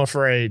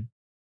afraid.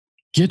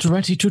 Get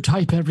ready to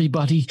type,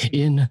 everybody,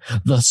 in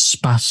the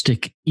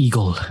spastic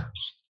eagle.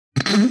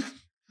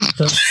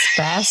 The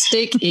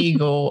spastic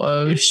eagle.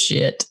 Oh,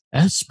 shit.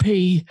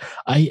 SPASTIC.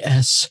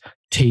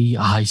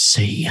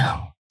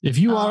 If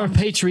you are a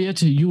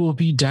patriot, you will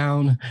be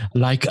down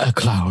like a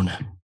clown.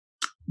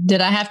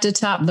 Did I have to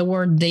type the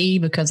word "the"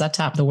 because I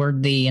typed the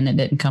word "the" and it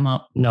didn't come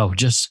up? No,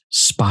 just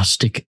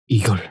spastic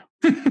eagle.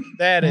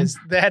 That is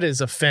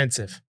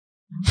offensive.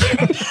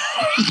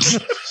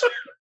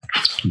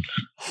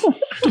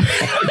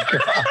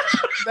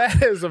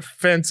 That is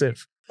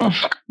offensive.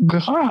 Oh,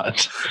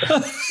 God.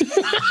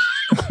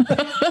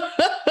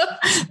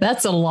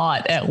 That's a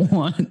lot at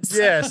once.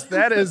 Yes,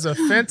 that is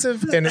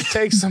offensive, and it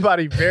takes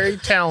somebody very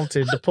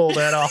talented to pull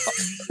that off.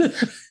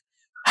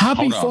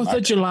 Happy 4th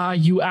of July,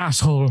 you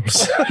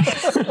assholes.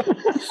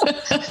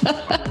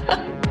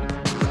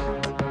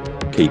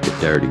 Keep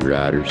it dirty,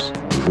 riders.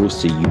 We'll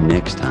see you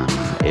next time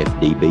on the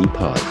FDB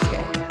Podcast.